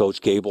 Coach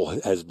Gable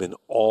has been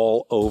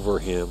all over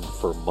him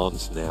for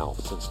months now,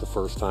 since the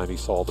first time he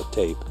saw the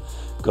tape.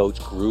 Coach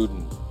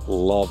Gruden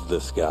loved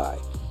this guy.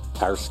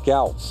 Our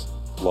scouts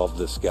love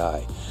this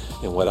guy.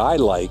 And what I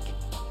like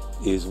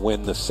is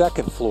when the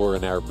second floor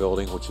in our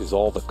building, which is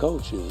all the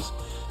coaches,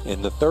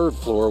 and the third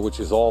floor, which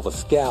is all the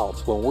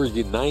scouts, when we're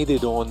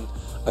united on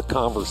a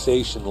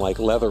conversation like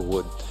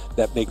Leatherwood,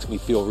 that makes me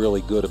feel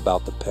really good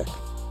about the pick.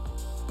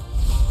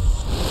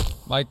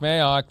 Mike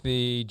Mayock,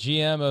 the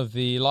GM of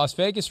the Las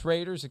Vegas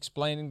Raiders,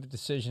 explaining the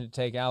decision to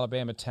take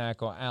Alabama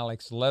tackle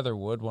Alex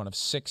Leatherwood, one of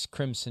 6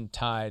 Crimson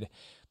Tide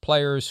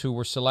players who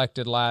were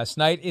selected last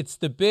night. It's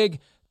the big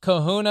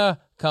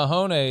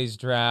Kahuna's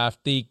draft,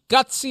 the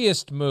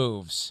gutsiest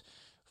moves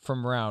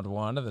from round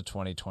 1 of the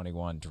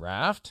 2021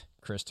 draft.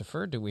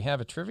 Christopher, do we have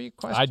a trivia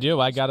question? I do.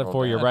 I got it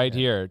for you right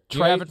here. Do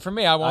you have it for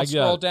me? I won't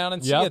scroll down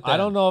and see it then. I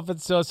don't know if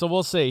it's so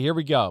we'll see. Here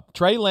we go.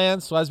 Trey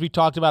Lance, as we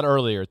talked about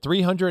earlier,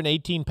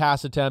 318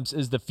 pass attempts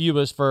is the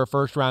fewest for a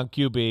first-round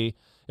QB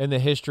in the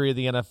history of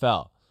the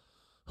NFL.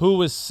 Who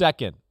was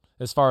second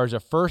as far as a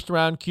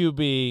first-round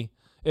QB?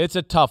 It's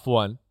a tough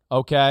one,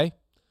 okay?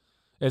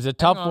 It's a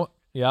tough one.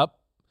 Yep.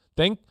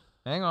 Hang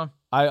on.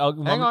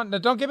 Hang on. No,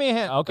 don't give me a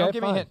hint. Okay, don't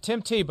give me a hint.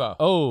 Tim Tebow.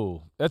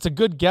 Oh, that's a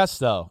good guess,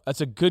 though. That's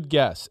a good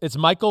guess. It's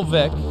Michael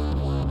Vick.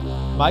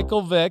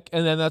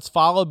 And then that's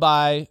followed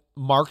by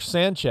Mark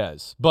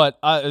Sanchez. But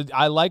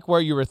I like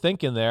where you were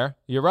thinking there.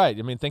 You're right.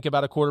 I mean, think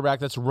about a quarterback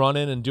that's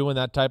running and doing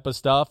that type of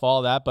stuff,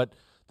 all that. But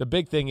the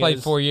big thing is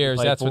played 4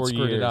 years. That's what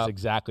screwed it up.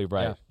 Exactly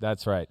right. Yeah.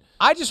 That's right.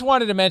 I just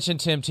wanted to mention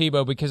Tim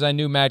Tebow because I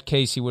knew Matt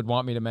Casey would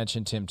want me to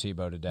mention Tim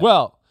Tebow today.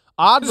 Well,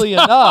 oddly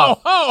enough.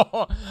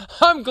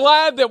 I'm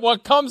glad that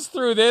what comes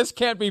through this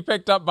can't be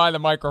picked up by the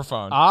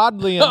microphone.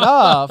 Oddly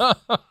enough,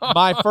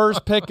 my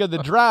first pick of the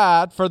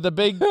draft for the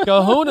big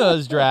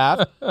Kahuna's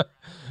draft,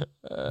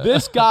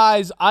 this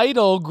guy's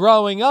idol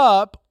growing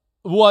up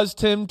was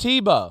Tim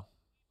Tebow,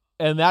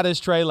 and that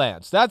is Trey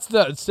Lance.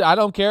 I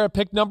don't care.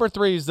 Pick number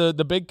 3 is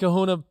the big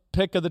Kahuna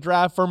pick of the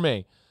draft for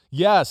me.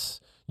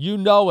 Yes, you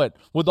know it.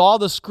 With all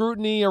the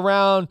scrutiny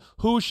around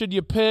who should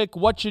you pick,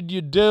 what should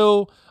you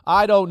do,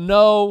 I don't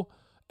know.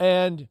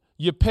 And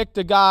you picked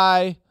a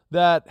guy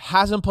that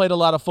hasn't played a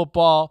lot of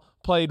football,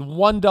 played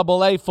 1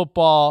 AA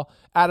football,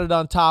 added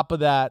on top of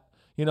that,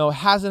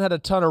 hasn't had a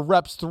ton of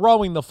reps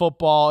throwing the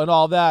football and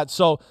all that.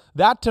 So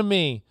that to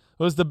me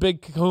was the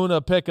big Kahuna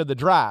pick of the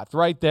draft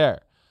right there.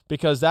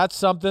 Because that's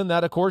something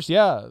that, of course,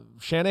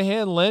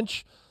 Shanahan,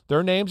 Lynch,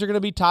 their names are going to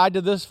be tied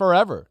to this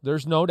forever.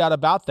 There's no doubt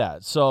about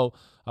that. So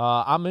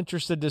I'm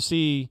interested to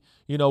see,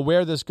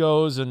 where this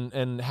goes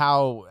and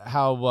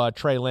how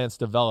Trey Lance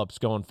develops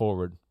going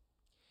forward.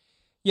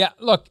 Yeah,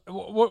 look,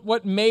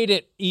 what made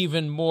it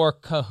even more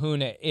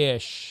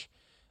Kahuna-ish,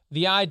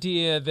 the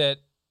idea that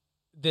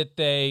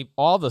they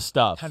all the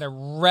stuff kind of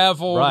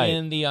reveled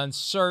in the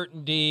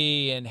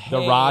uncertainty and the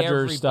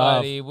Rodgers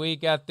everybody, stuff. We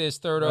got this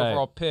 3rd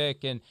overall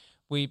pick, and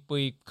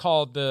we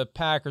called the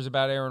Packers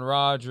about Aaron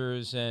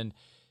Rodgers and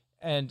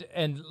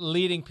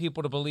leading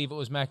people to believe it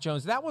was Mac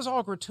Jones. That was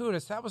all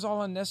gratuitous. That was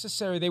all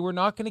unnecessary. They were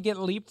not going to get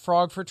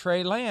leapfrog for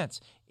Trey Lance.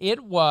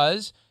 It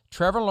was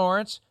Trevor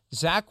Lawrence,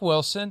 Zach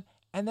Wilson,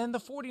 and then the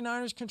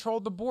 49ers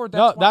controlled the board.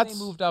 That's why they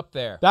moved up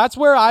there. That's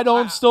where I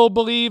don't still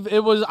believe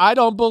it was. I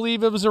don't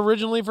believe it was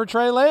originally for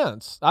Trey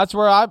Lance. That's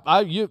where I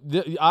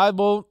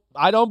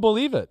don't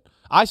believe it.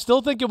 I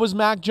still think it was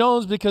Mac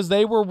Jones because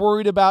they were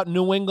worried about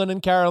New England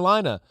and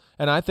Carolina,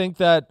 and I think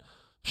that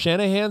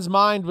Shanahan's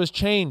mind was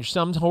changed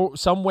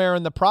somewhere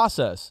in the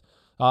process.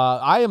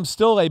 I am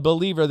still a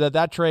believer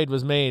that trade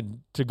was made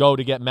to go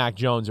to get Mac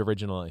Jones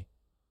originally.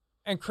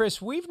 And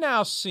Chris, we've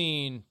now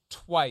seen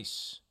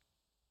twice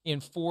in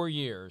 4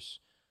 years,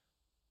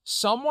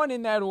 someone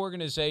in that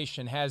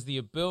organization has the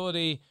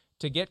ability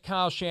to get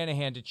Kyle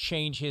Shanahan to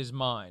change his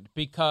mind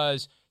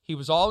because he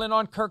was all in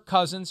on Kirk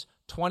Cousins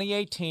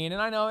 2018,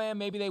 and I know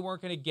maybe they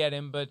weren't going to get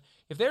him, but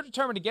if they're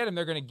determined to get him,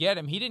 they're going to get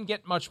him. He didn't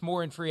get much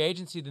more in free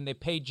agency than they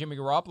paid Jimmy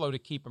Garoppolo to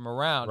keep him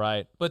around.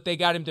 Right. But they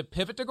got him to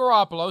pivot to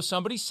Garoppolo.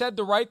 Somebody said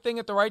the right thing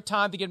at the right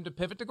time to get him to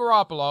pivot to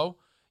Garoppolo,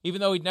 even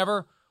though he'd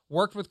never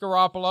worked with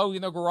Garoppolo,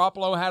 even though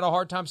Garoppolo had a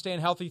hard time staying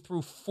healthy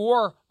through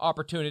 4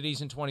 opportunities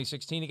in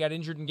 2016. He got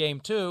injured in game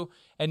 2.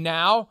 And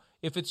now,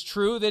 if it's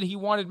true that he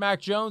wanted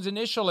Mac Jones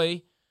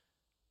initially,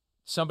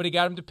 somebody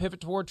got him to pivot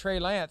toward Trey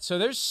Lance. So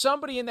there's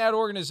somebody in that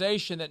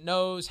organization that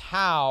knows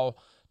how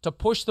to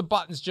push the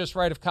buttons just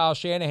right of Kyle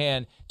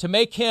Shanahan to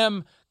make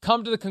him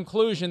come to the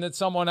conclusion that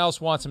someone else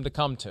wants him to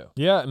come to.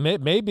 Yeah,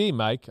 maybe,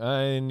 Mike.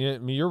 I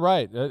mean, you're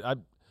right.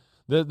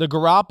 The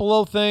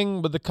Garoppolo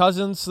thing with the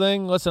Cousins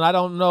thing, listen, I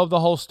don't know the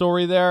whole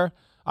story there.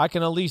 I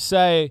can at least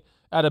say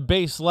at a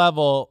base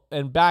level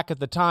and back at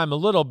the time a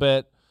little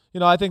bit,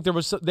 I think they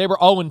were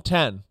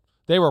 0-10.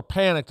 They were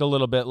panicked a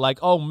little bit, like,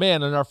 oh,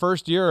 man, in our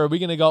first year, are we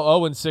going to go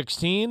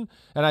 0-16?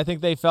 And I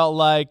think they felt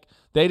like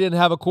they didn't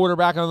have a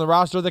quarterback on the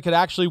roster that could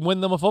actually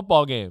win them a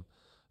football game.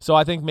 So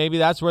I think maybe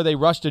that's where they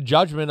rushed to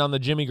judgment on the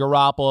Jimmy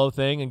Garoppolo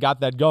thing and got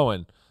that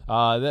going.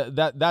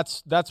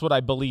 That's what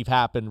I believe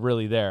happened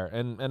really there.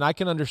 And I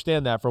can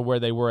understand that for where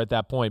they were at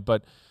that point.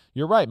 But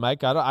you're right,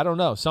 Mike. I don't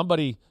know.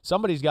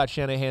 Somebody's got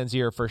Shanahan's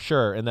ear for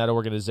sure in that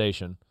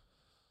organization.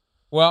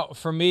 Well,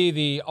 for me,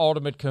 the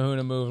ultimate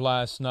Kahuna move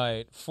last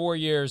night, 4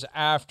 years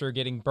after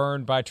getting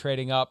burned by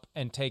trading up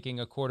and taking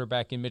a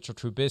quarterback in Mitchell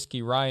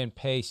Trubisky, Ryan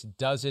Pace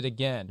does it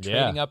again,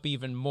 trading up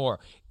even more,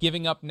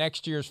 giving up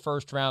next year's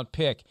first-round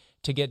pick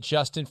to get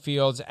Justin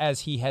Fields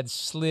as he had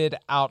slid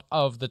out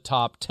of the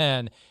top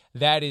 10.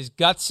 That is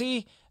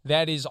gutsy,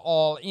 that is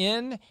all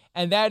in,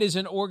 and that is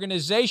an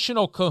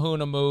organizational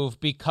Kahuna move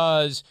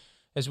because,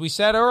 as we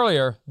said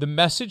earlier, the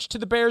message to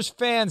the Bears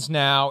fans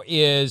now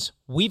is,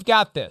 we've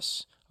got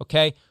this,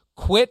 okay?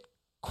 Quit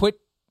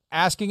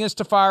asking us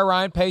to fire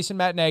Ryan Pace and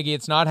Matt Nagy.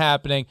 It's not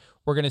happening.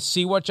 We're going to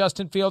see what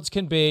Justin Fields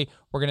can be.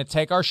 We're going to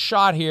take our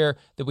shot here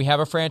that we have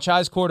a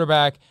franchise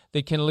quarterback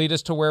that can lead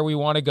us to where we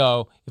want to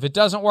go. If it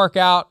doesn't work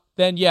out,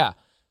 then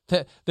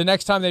the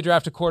next time they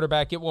draft a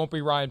quarterback, it won't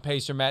be Ryan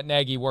Pace or Matt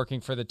Nagy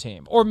working for the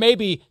team. Or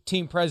maybe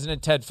team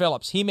president Ted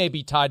Phillips. He may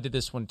be tied to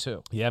this one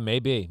too. Yeah,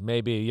 maybe.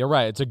 You're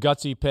right. It's a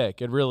gutsy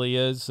pick. It really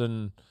is.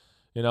 And,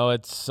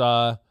 it's,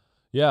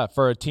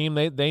 for a team,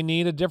 they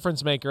need a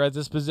difference maker at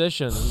this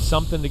position. And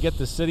something to get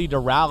the city to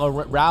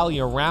rally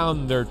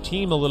around their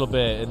team a little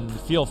bit and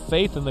feel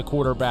faith in the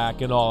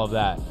quarterback and all of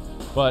that.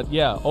 But,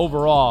 yeah,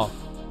 overall,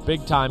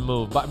 big-time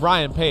move. But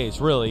Ryan Pace,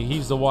 really,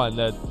 he's the one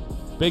that –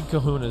 big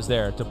kahunas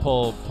there to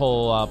pull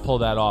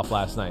that off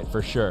last night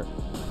for sure.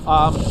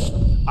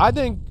 I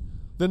think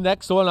the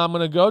next one I'm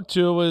going to go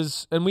to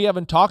is, and we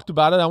haven't talked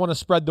about it, I want to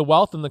spread the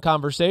wealth in the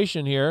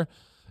conversation here,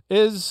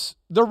 is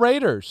the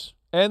Raiders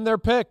and their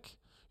pick,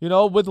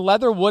 with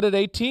Leatherwood at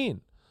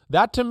 18.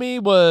 That to me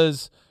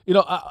was,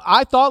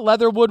 I thought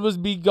Leatherwood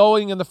would be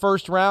going in the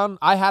first round.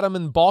 I had him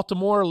in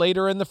Baltimore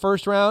later in the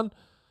first round.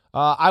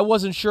 I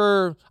wasn't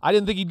sure. I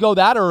didn't think he'd go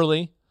that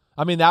early.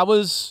 I mean, that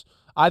was,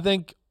 I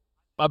think,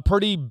 a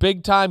pretty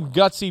big-time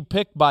gutsy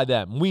pick by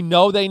them. We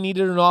know they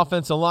needed an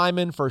offensive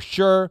lineman for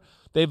sure.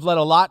 They've let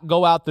a lot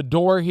go out the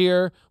door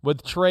here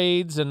with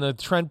trades and the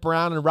Trent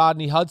Brown and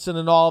Rodney Hudson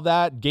and all of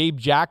that. Gabe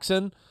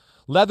Jackson.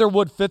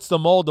 Leatherwood fits the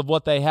mold of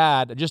what they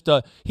had.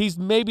 He's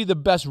maybe the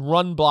best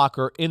run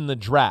blocker in the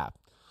draft.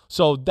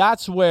 So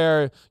that's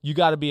where you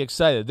got to be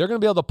excited. They're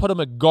going to be able to put him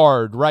at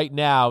guard right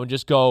now and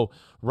just go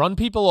run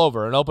people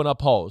over and open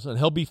up holes, and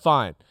he'll be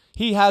fine.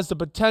 He has the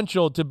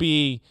potential to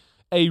be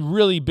a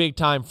really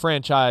big-time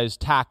franchise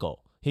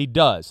tackle. He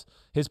does.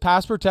 His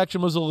pass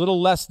protection was a little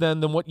less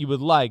than what you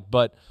would like,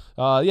 but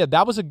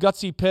that was a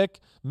gutsy pick,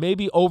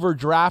 maybe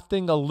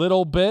overdrafting a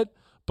little bit,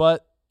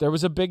 but there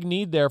was a big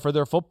need there for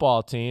their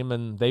football team,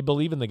 and they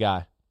believe in the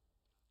guy.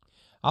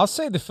 I'll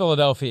say the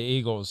Philadelphia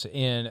Eagles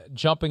in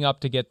jumping up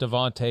to get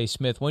Devontae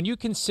Smith, when you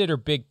consider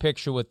big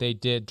picture what they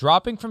did,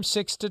 dropping from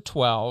 6 to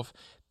 12,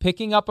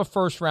 picking up a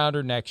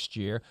first-rounder next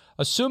year,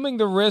 assuming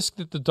the risk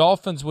that the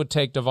Dolphins would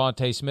take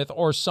Devontae Smith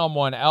or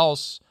someone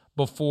else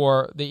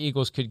before the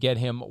Eagles could get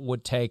him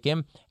would take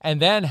him,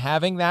 and then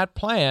having that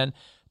plan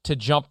to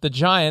jump the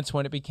Giants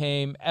when it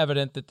became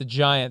evident that the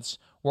Giants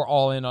were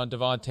all in on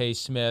Devontae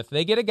Smith.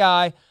 They get a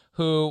guy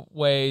who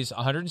weighs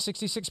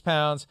 166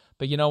 pounds,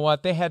 but you know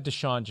what? They had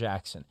Deshaun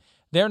Jackson.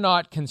 They're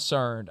not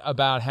concerned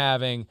about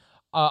having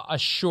a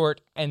short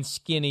and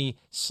skinny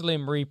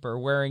Slim Reaper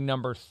wearing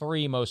number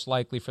 3 most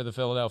likely for the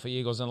Philadelphia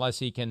Eagles unless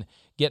he can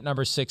get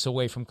number 6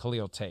 away from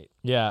Khalil Tate.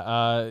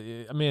 Yeah,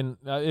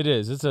 it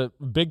is. It's a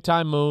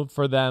big-time move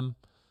for them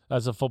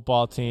as a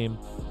football team.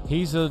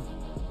 He's a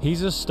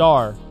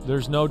star,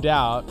 there's no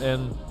doubt,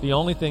 and the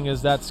only thing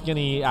is that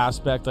skinny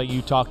aspect that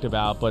you talked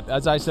about. But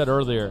as I said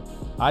earlier,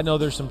 I know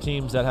there's some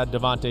teams that had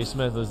Devontae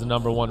Smith as the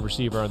number 1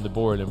 receiver on the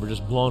board and were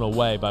just blown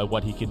away by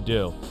what he can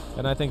do.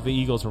 And I think the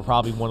Eagles were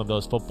probably one of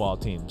those football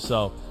teams.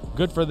 So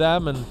good for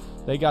them, and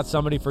they got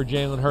somebody for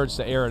Jalen Hurts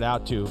to air it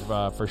out to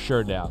for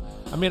sure now.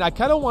 I mean, I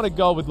kind of want to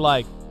go with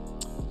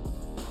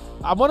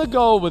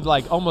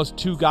almost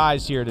 2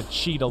 guys here to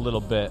cheat a little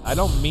bit. I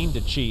don't mean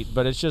to cheat,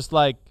 but it's just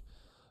like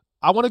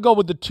I want to go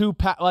with the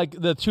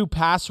two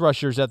pass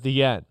rushers at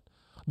the end.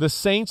 The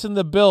Saints and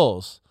the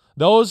Bills.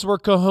 Those were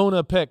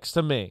Kahuna picks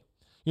to me.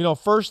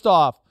 First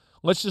off,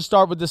 let's just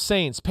start with the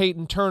Saints.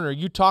 Peyton Turner,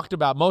 you talked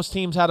about. Most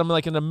teams had him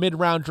like in a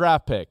mid-round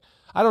draft pick.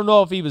 I don't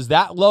know if he was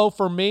that low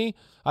for me.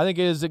 I think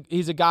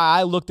he's a guy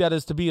I looked at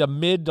as to be a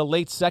mid to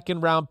late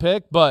second-round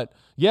pick. But,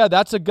 yeah,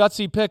 that's a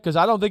gutsy pick because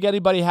I don't think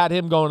anybody had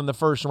him going in the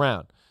first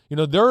round.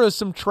 There is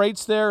some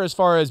traits there as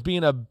far as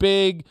being a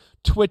big,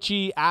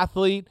 twitchy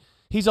athlete.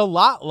 he's a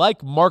lot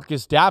like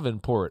Marcus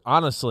Davenport,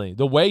 honestly.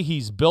 The way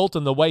he's built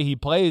and the way he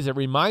plays, it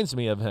reminds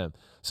me of him.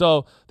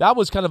 So that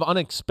was kind of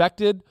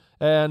unexpected,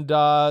 and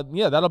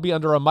that'll be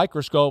under a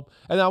microscope.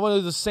 And I want to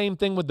do the same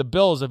thing with the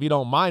Bills, if you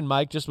don't mind,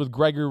 Mike, just with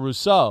Gregory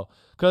Rousseau.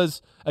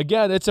 Because,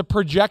 again, it's a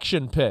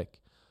projection pick.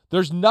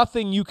 There's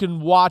nothing you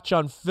can watch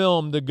on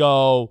film to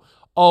go,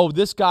 oh,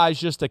 this guy's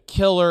just a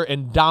killer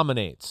and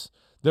dominates.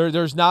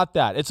 There's not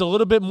that. It's a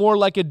little bit more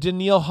like a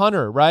Danielle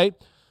Hunter, right?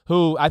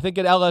 Who I think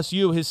at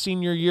LSU, his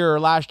senior year or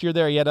last year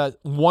there, he had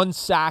 1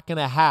 sack and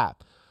a half.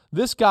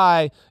 This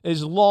guy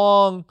is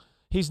long.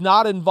 He's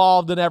not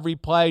involved in every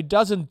play,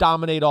 doesn't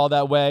dominate all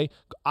that way.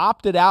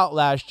 Opted out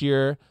last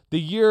year. The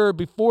year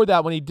before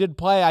that when he did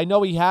play, I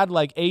know he had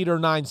like 8 or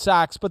 9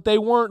 sacks, but they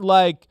weren't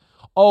like,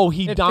 oh,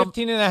 he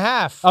 15 and a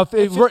half.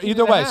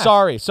 Either way,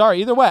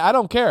 sorry. Either way, I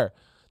don't care.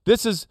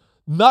 This is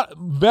not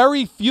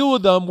very few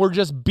of them were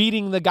just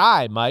beating the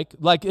guy, Mike.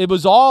 Like, it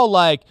was all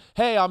like,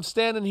 hey, I'm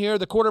standing here.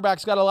 The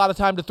quarterback's got a lot of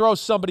time to throw.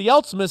 Somebody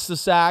else missed the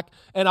sack,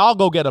 and I'll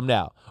go get him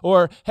now.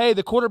 Or, hey,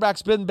 the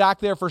quarterback's been back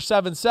there for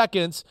 7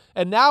 seconds,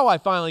 and now I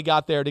finally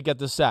got there to get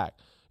the sack.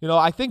 You know,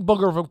 I think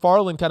Booger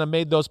McFarland kind of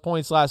made those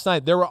points last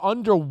night. There were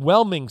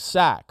underwhelming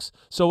sacks.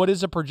 So it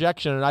is a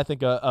projection, and I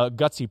think a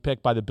gutsy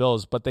pick by the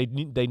Bills, but they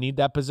need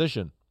that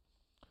position.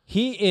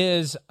 He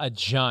is a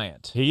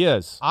giant. He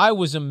is. I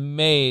was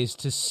amazed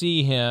to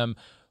see him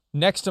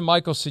next to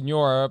Michael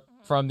Signora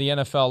from the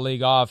NFL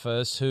League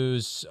office,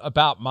 who's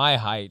about my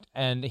height,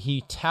 and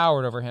he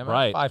towered over him.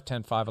 Right.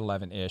 5'10",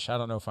 5'11"-ish. I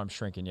don't know if I'm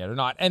shrinking yet or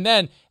not. And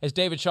then, as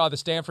David Shaw, the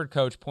Stanford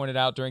coach, pointed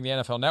out during the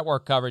NFL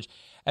Network coverage,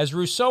 as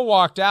Rousseau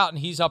walked out and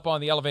he's up on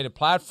the elevated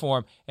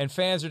platform and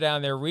fans are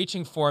down there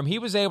reaching for him, he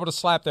was able to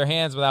slap their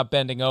hands without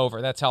bending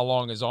over. That's how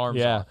long his arms are.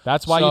 Yeah,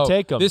 that's why you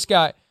take him.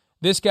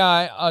 This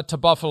guy to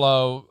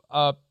Buffalo,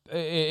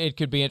 it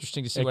could be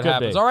interesting to see what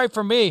happens. All right,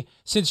 for me,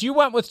 since you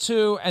went with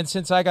 2 and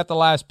since I got the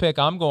last pick,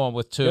 I'm going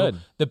with 2. Good.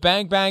 The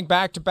bang-bang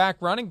back-to-back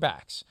running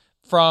backs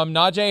from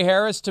Najee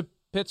Harris to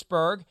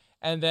Pittsburgh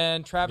and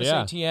then Travis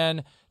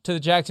Etienne to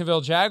the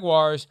Jacksonville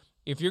Jaguars.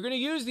 If you're going to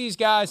use these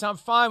guys, I'm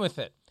fine with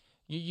it.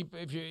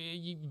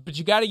 But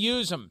you got to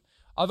use them.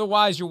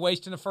 Otherwise, you're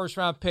wasting a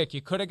first-round pick.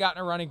 You could have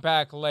gotten a running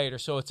back later.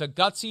 So it's a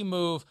gutsy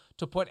move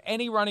to put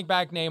any running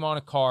back name on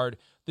a card.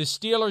 The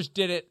Steelers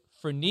did it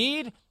for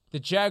need. The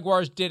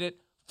Jaguars did it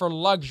for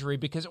luxury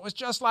because it was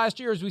just last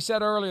year, as we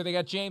said earlier, they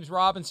got James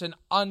Robinson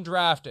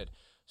undrafted.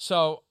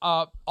 So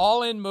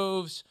all-in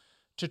moves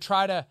to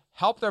try to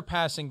help their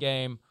passing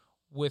game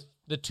with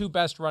the 2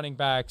 best running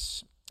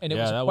backs. And it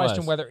was a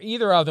question whether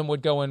either of them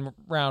would go in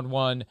round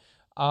 1,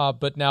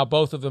 but now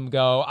both of them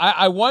go.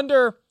 I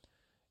wonder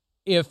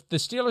if the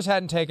Steelers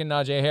hadn't taken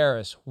Najee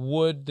Harris,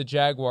 would the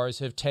Jaguars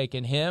have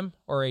taken him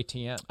or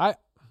Etienne?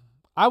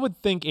 I would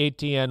think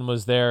Etienne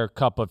was their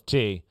cup of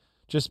tea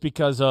just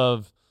because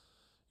of,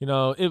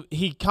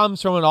 he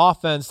comes from an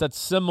offense that's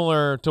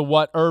similar to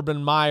what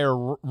Urban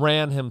Meyer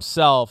ran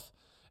himself,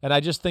 and I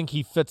just think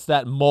he fits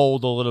that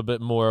mold a little bit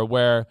more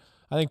where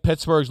I think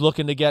Pittsburgh's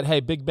looking to get, hey,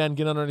 Big Ben,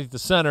 get underneath the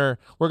center.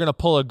 We're going to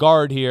pull a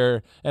guard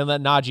here and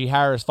let Najee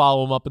Harris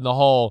follow him up in the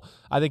hole.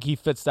 I think he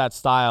fits that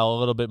style a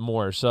little bit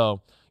more.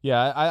 So,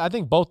 yeah, I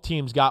think both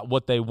teams got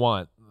what they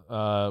want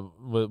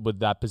with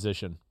that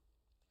position.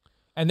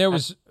 And there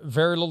was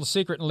very little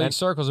secret in league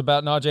circles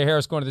about Najee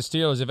Harris going to the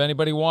Steelers. If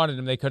anybody wanted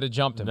him, they could have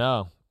jumped him.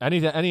 No.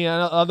 Any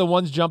other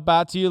ones jump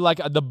out to you? Like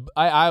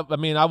I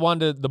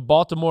wanted the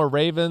Baltimore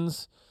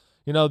Ravens,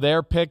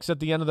 their picks at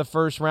the end of the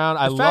first round.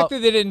 The fact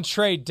that they didn't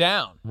trade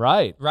down.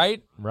 Right.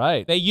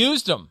 They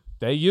used them.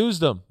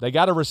 They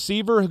got a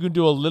receiver who can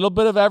do a little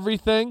bit of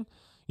everything,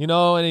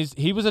 and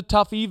he was a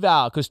tough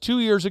eval because 2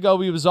 years ago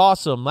he was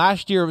awesome.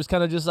 Last year it was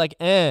kind of just like,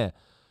 eh.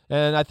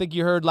 And I think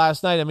you heard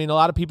last night, a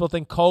lot of people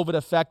think COVID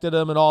affected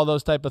him and all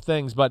those type of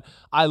things. But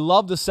I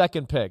love the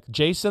second pick.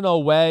 Jason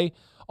Owe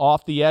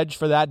off the edge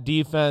for that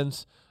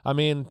defense.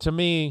 To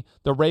me,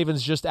 the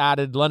Ravens just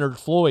added Leonard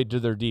Floyd to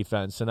their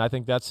defense, and I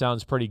think that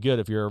sounds pretty good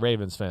if you're a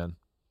Ravens fan.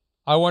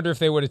 I wonder if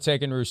they would have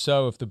taken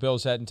Rousseau if the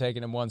Bills hadn't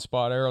taken him one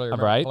spot earlier.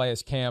 Right. Calais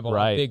Campbell,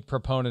 a big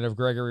proponent of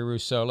Gregory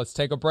Rousseau. Let's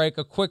take a break.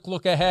 A quick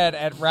look ahead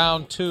at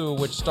round 2,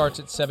 which starts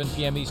at 7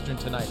 p.m. Eastern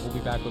tonight. We'll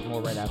be back with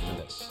more right after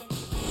this.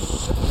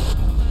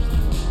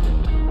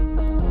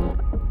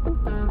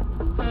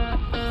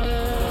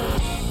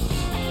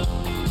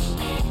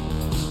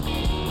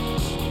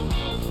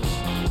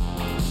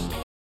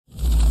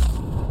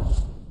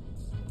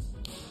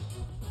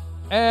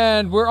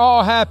 And we're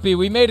all happy.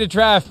 We made a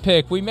draft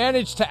pick. We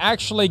managed to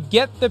actually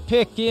get the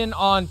pick in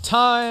on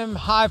time.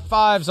 High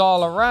fives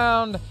all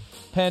around.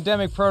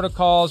 Pandemic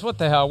protocols. What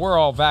the hell? We're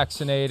all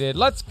vaccinated.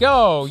 Let's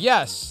go.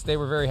 Yes, they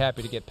were very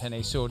happy to get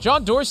Penei Sewell.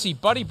 John Dorsey,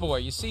 buddy boy.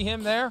 You see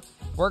him there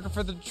working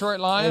for the Detroit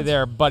Lions? Hey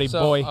there, buddy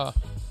boy.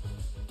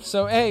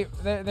 Hey,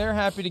 they're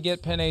happy to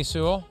get Penei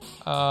Sewell.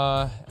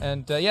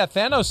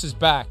 Thanos is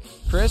back.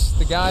 Chris,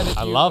 the guy that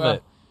I love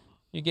it.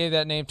 You gave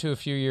that name to a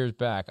few years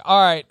back.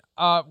 All right.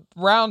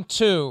 Round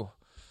 2,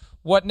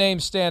 what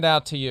names stand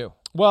out to you?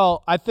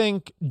 Well, I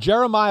think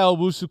Jeremiah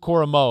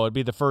Owusu-Koramoah would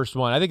be the first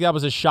one. I think that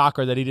was a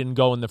shocker that he didn't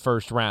go in the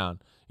first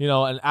round.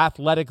 an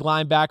athletic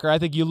linebacker. I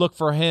think you look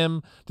for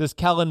him. Does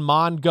Kellen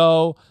Mond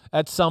go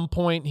at some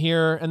point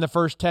here in the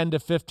first 10 to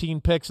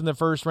 15 picks in the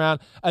first round?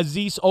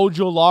 Azeez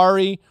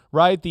Ojulari,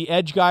 right, the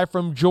edge guy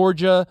from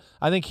Georgia.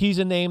 I think he's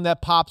a name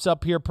that pops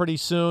up here pretty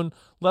soon.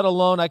 Let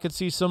alone I could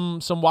see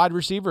some wide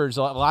receivers,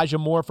 Elijah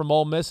Moore from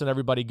Ole Miss and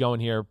everybody going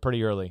here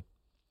pretty early.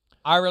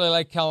 I really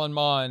like Kellen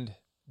Mond.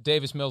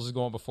 Davis Mills is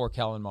going before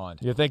Kellen Mond.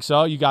 You think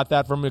so? You got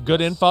that from a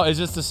good info? Is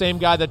this the same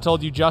guy that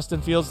told you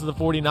Justin Fields to the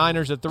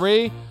 49ers at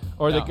 3?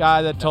 Or the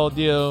guy that told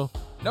you...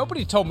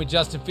 Nobody told me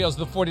Justin Fields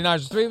to the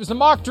 49ers at 3. It was the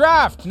mock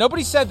draft.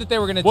 Nobody said that they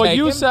were going to take him. Well,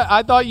 you said...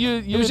 I thought you...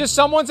 It was just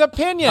someone's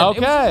opinion. Okay.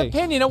 It was his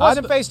opinion. It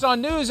wasn't based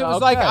on news. It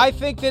was like, I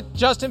think that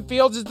Justin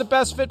Fields is the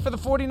best fit for the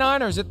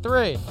 49ers at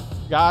 3.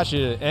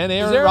 Gotcha. And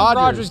Aaron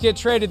Rodgers get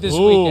traded this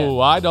weekend?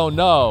 Ooh, I don't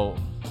know.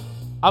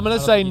 I'm going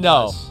to say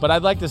no, but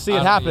I'd like to see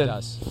it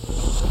happen.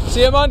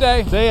 See you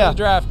Monday. See ya. For the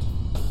draft.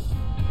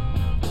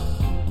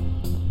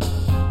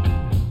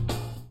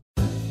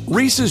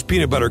 Reese's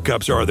Peanut Butter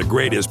Cups are the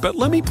greatest, but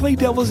let me play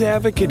devil's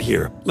advocate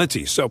here. Let's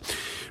see. So,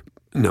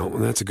 no,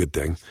 that's a good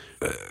thing.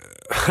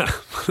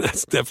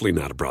 That's definitely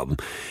not a problem.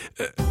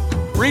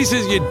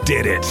 Reese's, you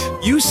did it.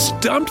 You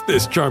stumped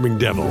this charming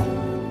devil.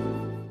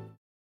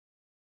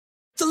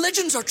 The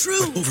legends are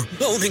true.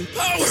 Overwhelming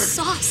power! The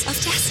sauce of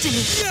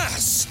destiny.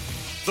 Yes!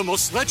 The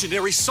most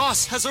legendary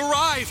sauce has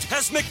arrived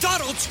as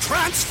McDonald's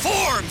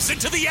transforms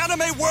into the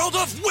anime world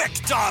of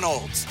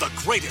WickDonald's. The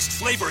greatest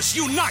flavors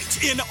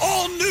unite in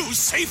all new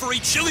savory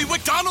chili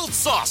McDonald's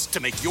sauce to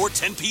make your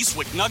 10-piece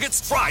Wick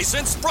Nuggets, fries,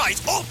 and Sprite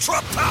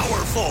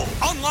ultra-powerful.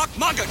 Unlock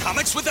manga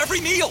comics with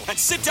every meal and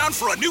sit down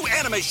for a new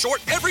anime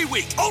short every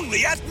week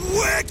only at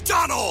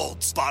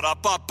WickDonald's.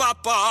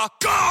 Ba-da-ba-ba-ba,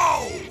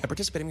 go! At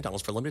participating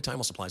McDonald's for a limited time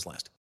while supplies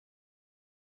last.